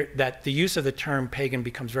think that the use of the term pagan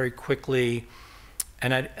becomes very quickly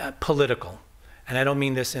political. And I don't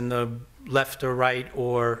mean this in the left or right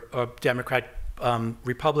or Democrat,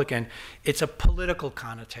 Republican. It's a political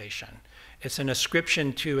connotation. It's an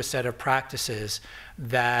ascription to a set of practices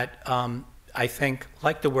that I think,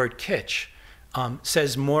 like the word kitsch,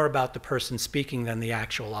 says more about the person speaking than the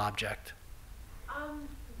actual object.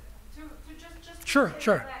 Sure. Of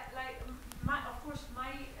course,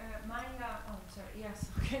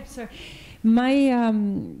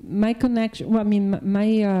 my connection. Well, I mean,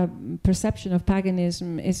 my perception of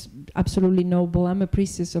paganism is absolutely noble. I'm a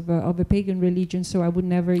priestess of a pagan religion, so I would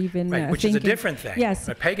never even which is a different thing. Yes,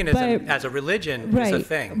 but paganism as a religion is a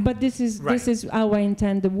thing. But this is how I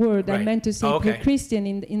intend the word. I meant to say pre-Christian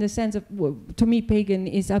in the sense of, to me, pagan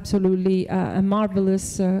is absolutely a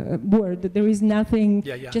marvelous word. There is nothing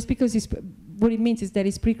just because it's. What it means is that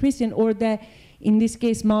it's pre-Christian, or that, in this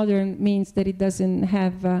case, modern means that it doesn't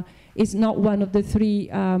have, it's not one of the 3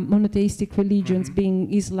 monotheistic religions,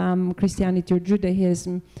 being Islam, Christianity, or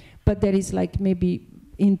Judaism, but that is like maybe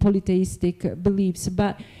in polytheistic beliefs.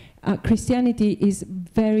 But Christianity is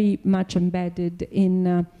very much embedded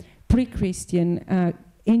in pre-Christian,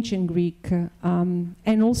 ancient Greek,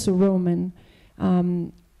 and also Roman,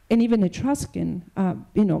 and even Etruscan,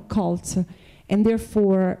 cults. And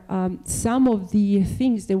therefore, some of the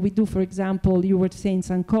things that we do, for example, you were saying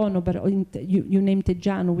San Cono, but you named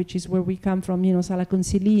Teggiano, which is where we come from, Sala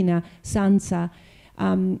Consilina, Sansa.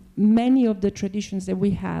 Many of the traditions that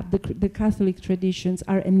we have, the Catholic traditions,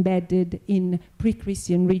 are embedded in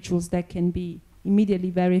pre-Christian rituals that can be immediately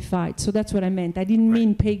verified. So that's what I meant. I didn't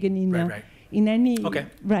mean pagan in any... Okay.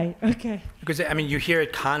 Right, okay. Because, I mean, you hear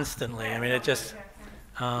it constantly. I mean, it just...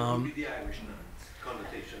 the Irish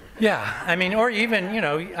connotation. Yeah, I mean, or even,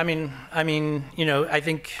 I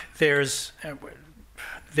think there's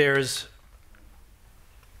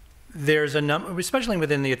a number, especially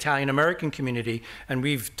within the Italian American community, and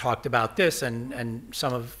we've talked about this, and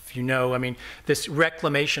some of you know, I mean, this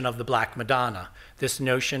reclamation of the Black Madonna, this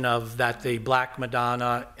notion of that the Black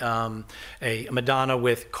Madonna, a Madonna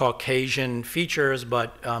with Caucasian features,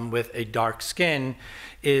 but with a dark skin,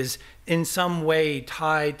 is in some way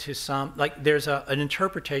tied to there's an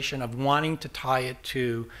interpretation of wanting to tie it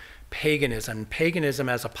to paganism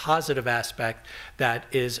as a positive aspect that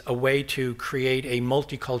is a way to create a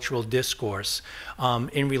multicultural discourse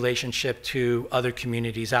in relationship to other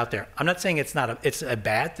communities out there. I'm not saying it's a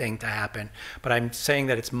bad thing to happen, but I'm saying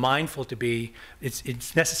that it's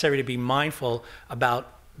necessary to be mindful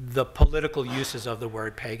about the political uses of the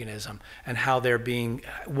word paganism and how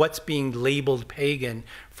what's being labeled pagan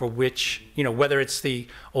for which, whether it's the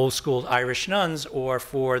old school Irish nuns or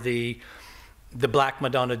for the Black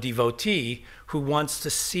Madonna devotee who wants to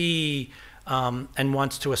see and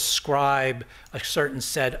wants to ascribe a certain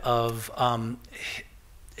set of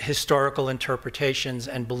historical interpretations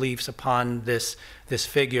and beliefs upon this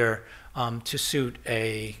figure to suit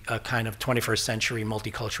a kind of 21st century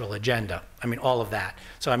multicultural agenda. I mean, all of that.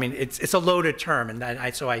 So I mean, it's a loaded term, and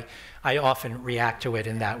I often react to it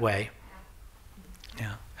in that way.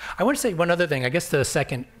 Yeah. I want to say one other thing. I guess the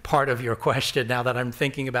second part of your question, now that I'm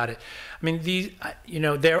thinking about it, I mean, the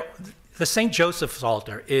St. Joseph's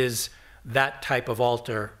altar is that type of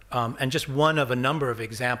altar, and just one of a number of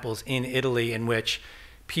examples in Italy in which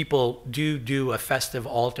people do a festive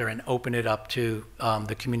altar and open it up to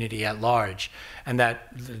the community at large, and that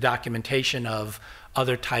the documentation of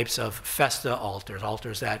other types of festa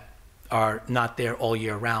altars that are not there all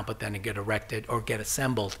year round, but then get erected or get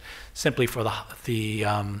assembled simply for the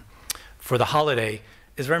holiday,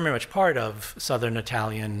 is very very much part of Southern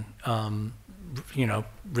Italian,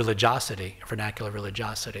 religiosity, vernacular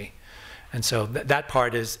religiosity, and so that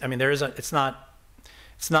part is. I mean, it's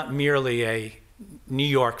not merely a New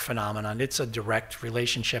York phenomenon. It's a direct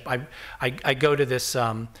relationship. I go to this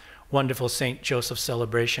wonderful St. Joseph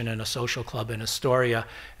celebration in a social club in Astoria,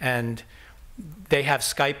 and they have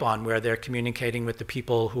Skype on where they're communicating with the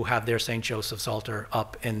people who have their St. Joseph's altar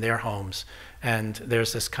up in their homes. And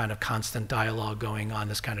there's this kind of constant dialogue going on,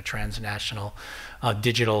 this kind of transnational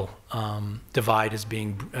digital divide is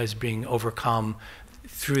being overcome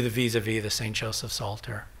through the vis-a-vis the St. Joseph's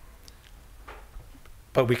altar.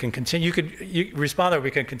 But we can continue, you respond, or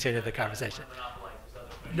we can continue the conversation.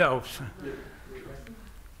 No.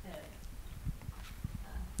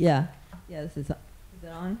 Yeah, this is it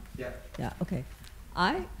on? Yeah. Yeah, okay.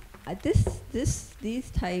 These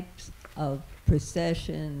types of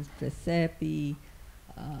processions, presepi,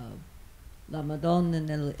 La Madonna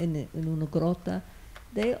in una grotta,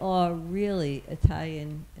 they are really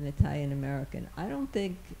Italian and Italian American. I don't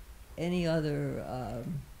think any other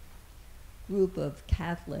group of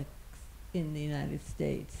Catholics in the United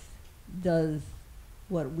States does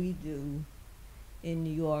what we do in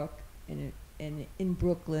New York and in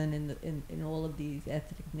Brooklyn and in all of these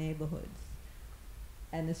ethnic neighborhoods.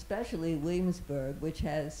 And especially Williamsburg, which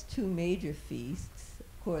has two major feasts.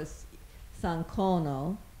 Of course, San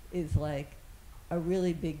Cono is like a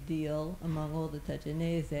really big deal among all the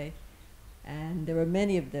Tagenese, and there are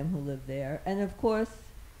many of them who live there. And of course,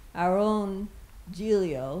 our own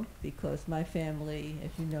Giglio, because my family,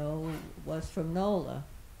 as you know, was from Nola.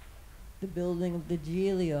 The building of the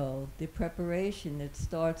Giglio, the preparation that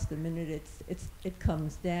starts the minute it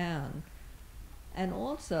comes down. And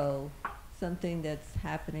also, something that's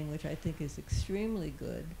happening, which I think is extremely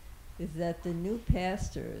good, is that the new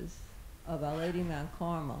pastors of Our Lady Mount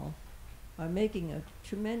Carmel are making a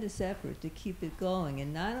tremendous effort to keep it going,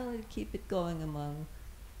 and not only to keep it going among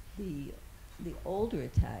the older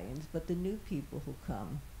Italians, but the new people who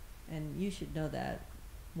come. And you should know that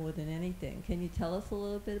more than anything. Can you tell us a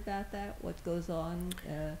little bit about that? What goes on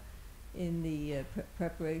in the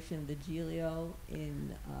preparation of the Giglio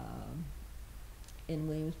in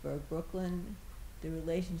Williamsburg, Brooklyn, the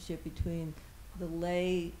relationship between the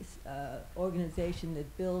lay organization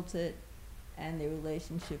that builds it and the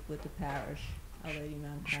relationship with the parish, Our Lady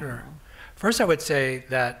Mount Carmel. Sure. First, I would say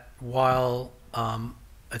that while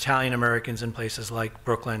Italian Americans in places like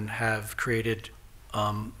Brooklyn have created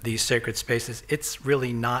these sacred spaces, it's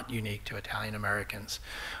really not unique to Italian Americans.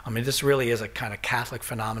 I mean, this really is a kind of Catholic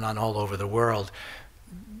phenomenon all over the world.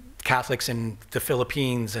 Catholics in the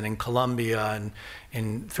Philippines and in Colombia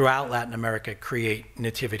and throughout Latin America create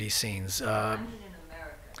nativity scenes.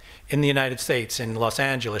 In the United States, in Los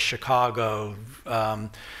Angeles, Chicago,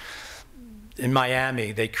 in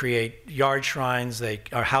Miami, they create yard shrines,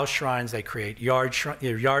 or house shrines. They create yard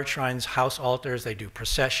shrines, house altars. They do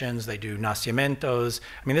processions. They do nacimientos.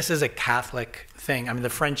 I mean, this is a Catholic thing. I mean, the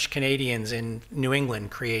French Canadians in New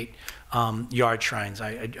England create yard shrines.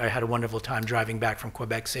 I had a wonderful time driving back from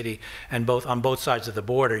Quebec City, and on both sides of the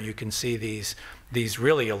border, you can see these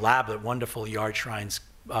really elaborate, wonderful yard shrines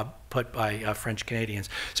put by French Canadians.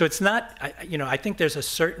 So it's not, I think there's a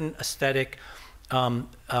certain aesthetic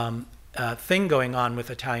thing going on with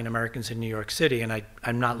Italian Americans in New York City, and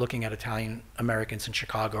I'm not looking at Italian Americans in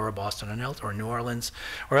Chicago or Boston or New Orleans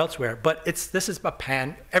or elsewhere, but this is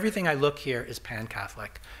a everything I look here is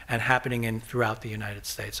pan-Catholic and happening throughout the United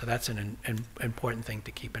States, so that's an important thing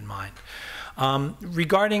to keep in mind.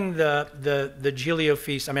 Regarding the Giglio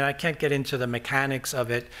feast, I mean, I can't get into the mechanics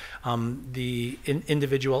of it, the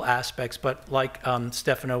individual aspects, but like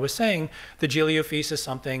Stefano was saying, the Giglio feast is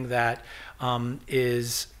something that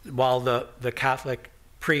is, while the Catholic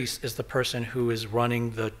priest is the person who is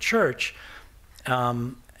running the church,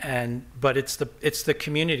 but it's the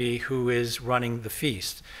community who is running the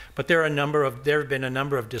feast. But there have been a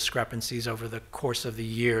number of discrepancies over the course of the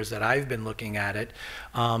years that I've been looking at it.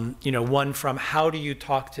 One from how do you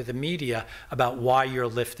talk to the media about why you're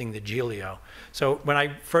lifting the Giglio? So when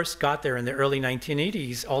I first got there in the early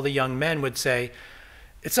 1980s, all the young men would say,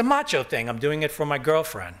 "It's a macho thing. I'm doing it for my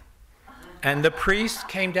girlfriend." And the priest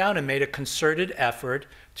came down and made a concerted effort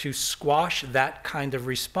to squash that kind of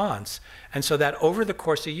response. And so that over the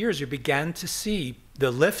course of years, you began to see the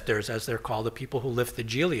lifters, as they're called, the people who lift the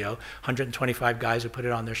Giglio, 125 guys who put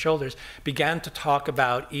it on their shoulders, began to talk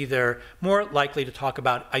about either, more likely to talk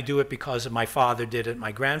about, I do it because my father did it,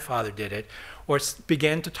 my grandfather did it, or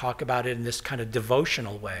began to talk about it in this kind of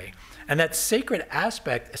devotional way. And that sacred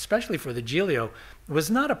aspect, especially for the Giglio, was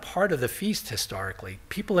not a part of the feast historically.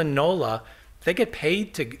 People in NOLA, they get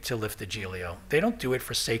paid to lift the Giglio. They don't do it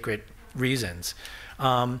for sacred reasons.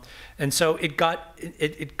 And so it got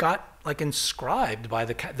like inscribed by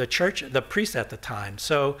the church, the priest at the time.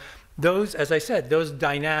 So those, as I said, those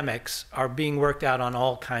dynamics are being worked out on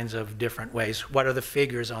all kinds of different ways. What are the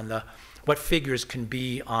figures what figures can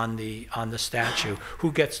be on the statue?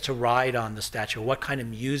 Who gets to ride on the statue? What kind of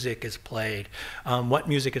music is played? What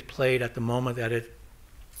music is played at the moment that it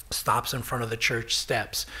stops in front of the church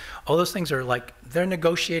steps? All those things are they're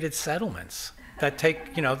negotiated settlements that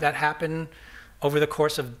that happen over the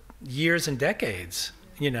course of years and decades,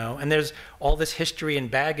 and there's all this history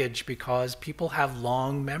and baggage because people have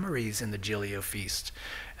long memories in the Giglio feast.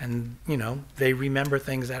 And, they remember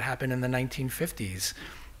things that happened in the 1950s.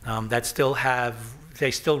 That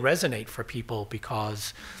they still resonate for people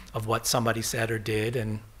because of what somebody said or did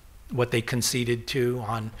and what they conceded to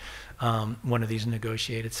on one of these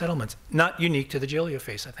negotiated settlements. Not unique to the Giglio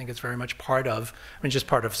feast. I think it's very much part of, just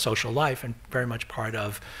part of social life and very much part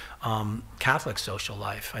of Catholic social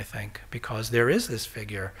life, I think, because there is this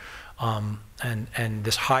figure and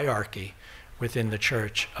this hierarchy within the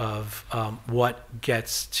church of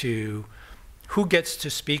who gets to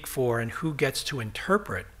speak for and who gets to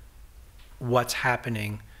interpret what's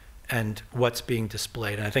happening and what's being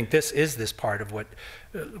displayed. And I think this is this part of what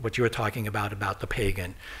you were talking about the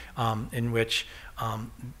pagan, in which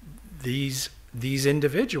these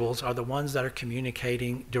individuals are the ones that are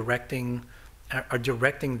communicating, directing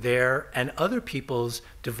their and other people's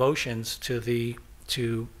devotions to the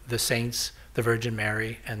saints, the Virgin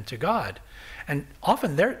Mary, and to God. And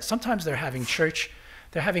often sometimes they're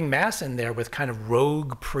having mass in there with kind of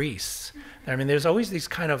rogue priests. I mean, there's always these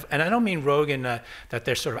kind of, and I don't mean rogue in that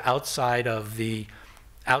they're sort of outside of the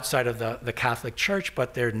Catholic Church,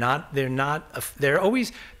 but they're not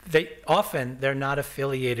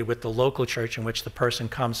affiliated with the local church in which the person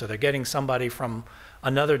comes. So they're getting somebody from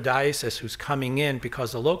another diocese who's coming in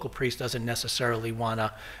because the local priest doesn't necessarily want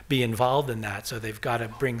to be involved in that. So they've got to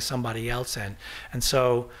bring somebody else in. And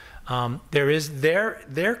so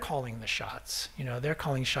they're calling the shots. They're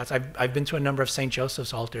calling shots. I've been to a number of St.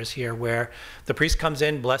 Joseph's altars here where the priest comes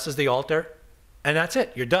in, blesses the altar, And that's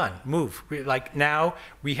it, you're done, move. Like now,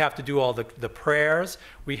 we have to do all the prayers,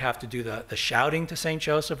 we have to do the shouting to St.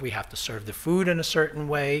 Joseph, we have to serve the food in a certain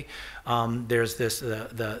way. There's this,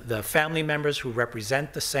 the family members who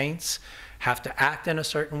represent the saints have to act in a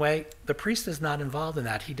certain way. The priest is not involved in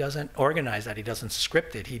that. He doesn't organize that, he doesn't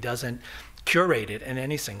script it, he doesn't curate it in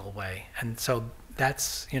any single way. And so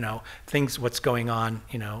that's, you know, what's going on,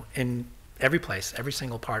 you know, in every place, every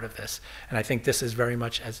single part of this. And I think this is very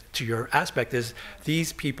much, as to your aspect, is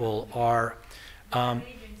these people are,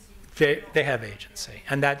 they have agency.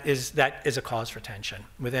 And that is a cause for tension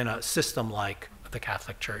within a system like the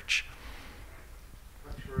Catholic Church.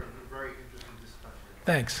 Thanks for a very interesting discussion.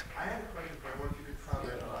 Thanks. I had a question, but I wonder if you could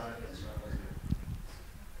comment on it.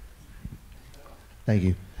 Thank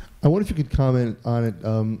you. I wonder if you could comment on it,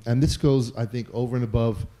 and this goes, I think, over and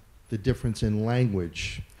above the difference in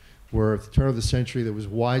language, where at the turn of the century there was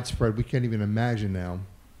widespread, we can't even imagine now,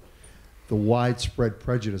 the widespread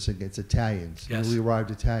prejudice against Italians, yes. newly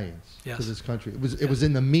arrived Italians yes. to this country. It was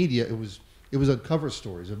in the media, it was on cover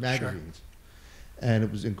stories of magazines, sure. And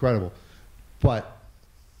it was incredible. But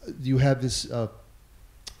you have this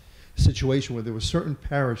situation where there were certain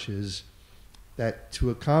parishes that,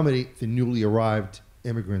 to accommodate the newly arrived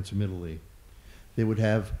immigrants from Italy, they would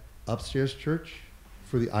have upstairs church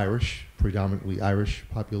for the Irish, predominantly Irish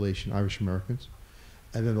population, Irish Americans,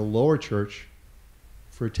 and then the lower church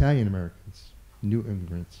for Italian Americans, new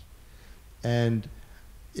immigrants. And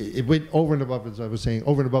it went over and above, as I was saying,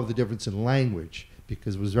 over and above the difference in language,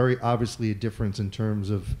 because it was very obviously a difference in terms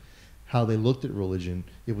of how they looked at religion.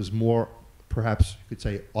 It was more, perhaps you could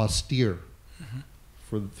say, austere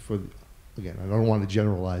for again, I don't want to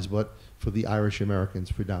generalize, but for the Irish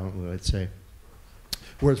Americans predominantly, I'd say.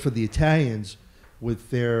 Whereas for the Italians,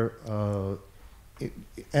 with their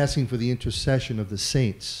asking for the intercession of the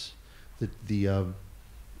saints, and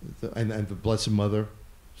the Blessed Mother,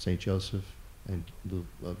 Saint Joseph, and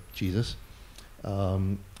Jesus,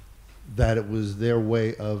 that it was their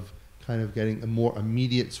way of kind of getting a more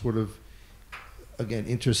immediate sort of, again,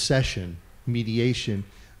 intercession, mediation,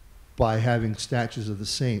 by having statues of the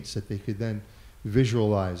saints that they could then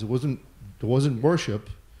visualize. It wasn't worship,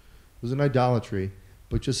 it wasn't idolatry,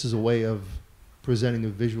 but just as a way of presenting a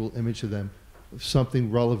visual image to them of something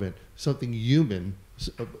relevant, something human,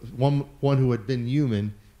 one who had been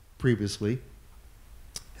human previously,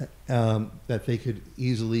 that they could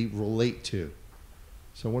easily relate to.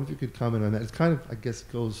 So I wonder if you could comment on that. It's kind of, I guess,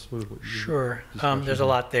 goes sort of what you... Sure. There's a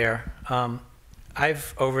lot there.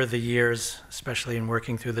 I've, over the years, especially in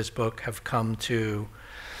working through this book, have come to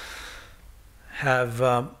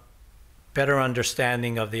have better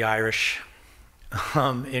understanding of the Irish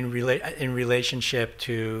in relationship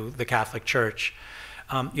to the Catholic Church.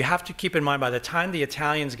 You have to keep in mind, by the time the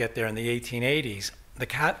Italians get there in the 1880s,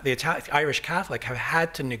 the Irish Catholic have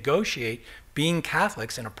had to negotiate being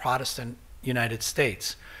Catholics in a Protestant United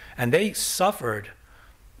States. And they suffered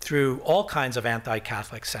through all kinds of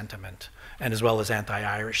anti-Catholic sentiment, and as well as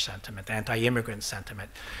anti-Irish sentiment, anti-immigrant sentiment.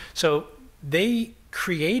 So they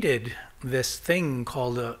created this thing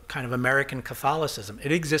called a kind of American Catholicism.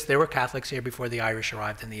 It exists. There were Catholics here before the Irish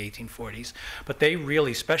arrived in the 1840s, but they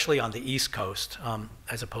really, especially on the East Coast,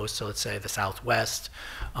 as opposed to, let's say, the Southwest,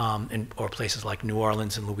 or places like New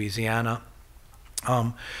Orleans and Louisiana,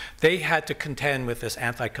 they had to contend with this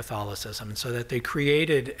anti-Catholicism, and so that they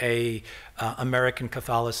created a American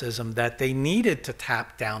Catholicism that they needed to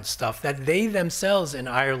tap down stuff that they themselves in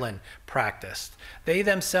Ireland practiced. They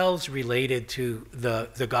themselves related to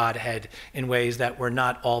the Godhead in ways that were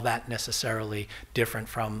not all that necessarily different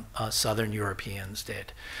from Southern Europeans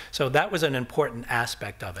did. So that was an important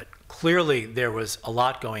aspect of it. Clearly, there was a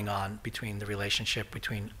lot going on between the relationship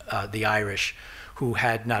between the Irish, who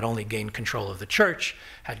had not only gained control of the church,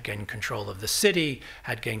 had gained control of the city,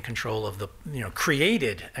 had gained control of the,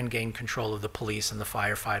 created and gained control of the police and the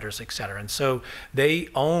firefighters, et cetera. And so they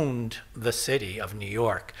owned the city of New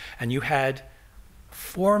York. And you had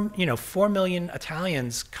 4 million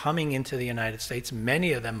Italians coming into the United States,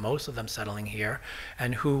 many of them, most of them settling here,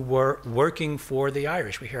 and who were working for the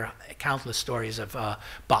Irish. We hear countless stories of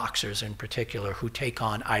boxers in particular who take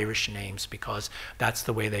on Irish names because that's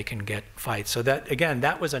the way they can get fights. So that, again,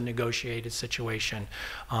 that was a negotiated situation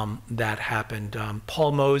that happened.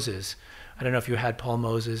 Paul Moses, I don't know if you had Paul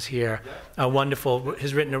Moses here, wonderful,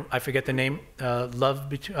 has written, I forget the name,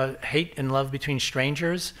 Hate and Love Between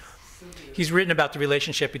Strangers. He's written about the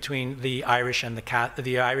relationship between the Irish and the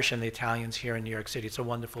Italians here in New York City. It's a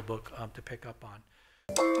wonderful book to pick up on.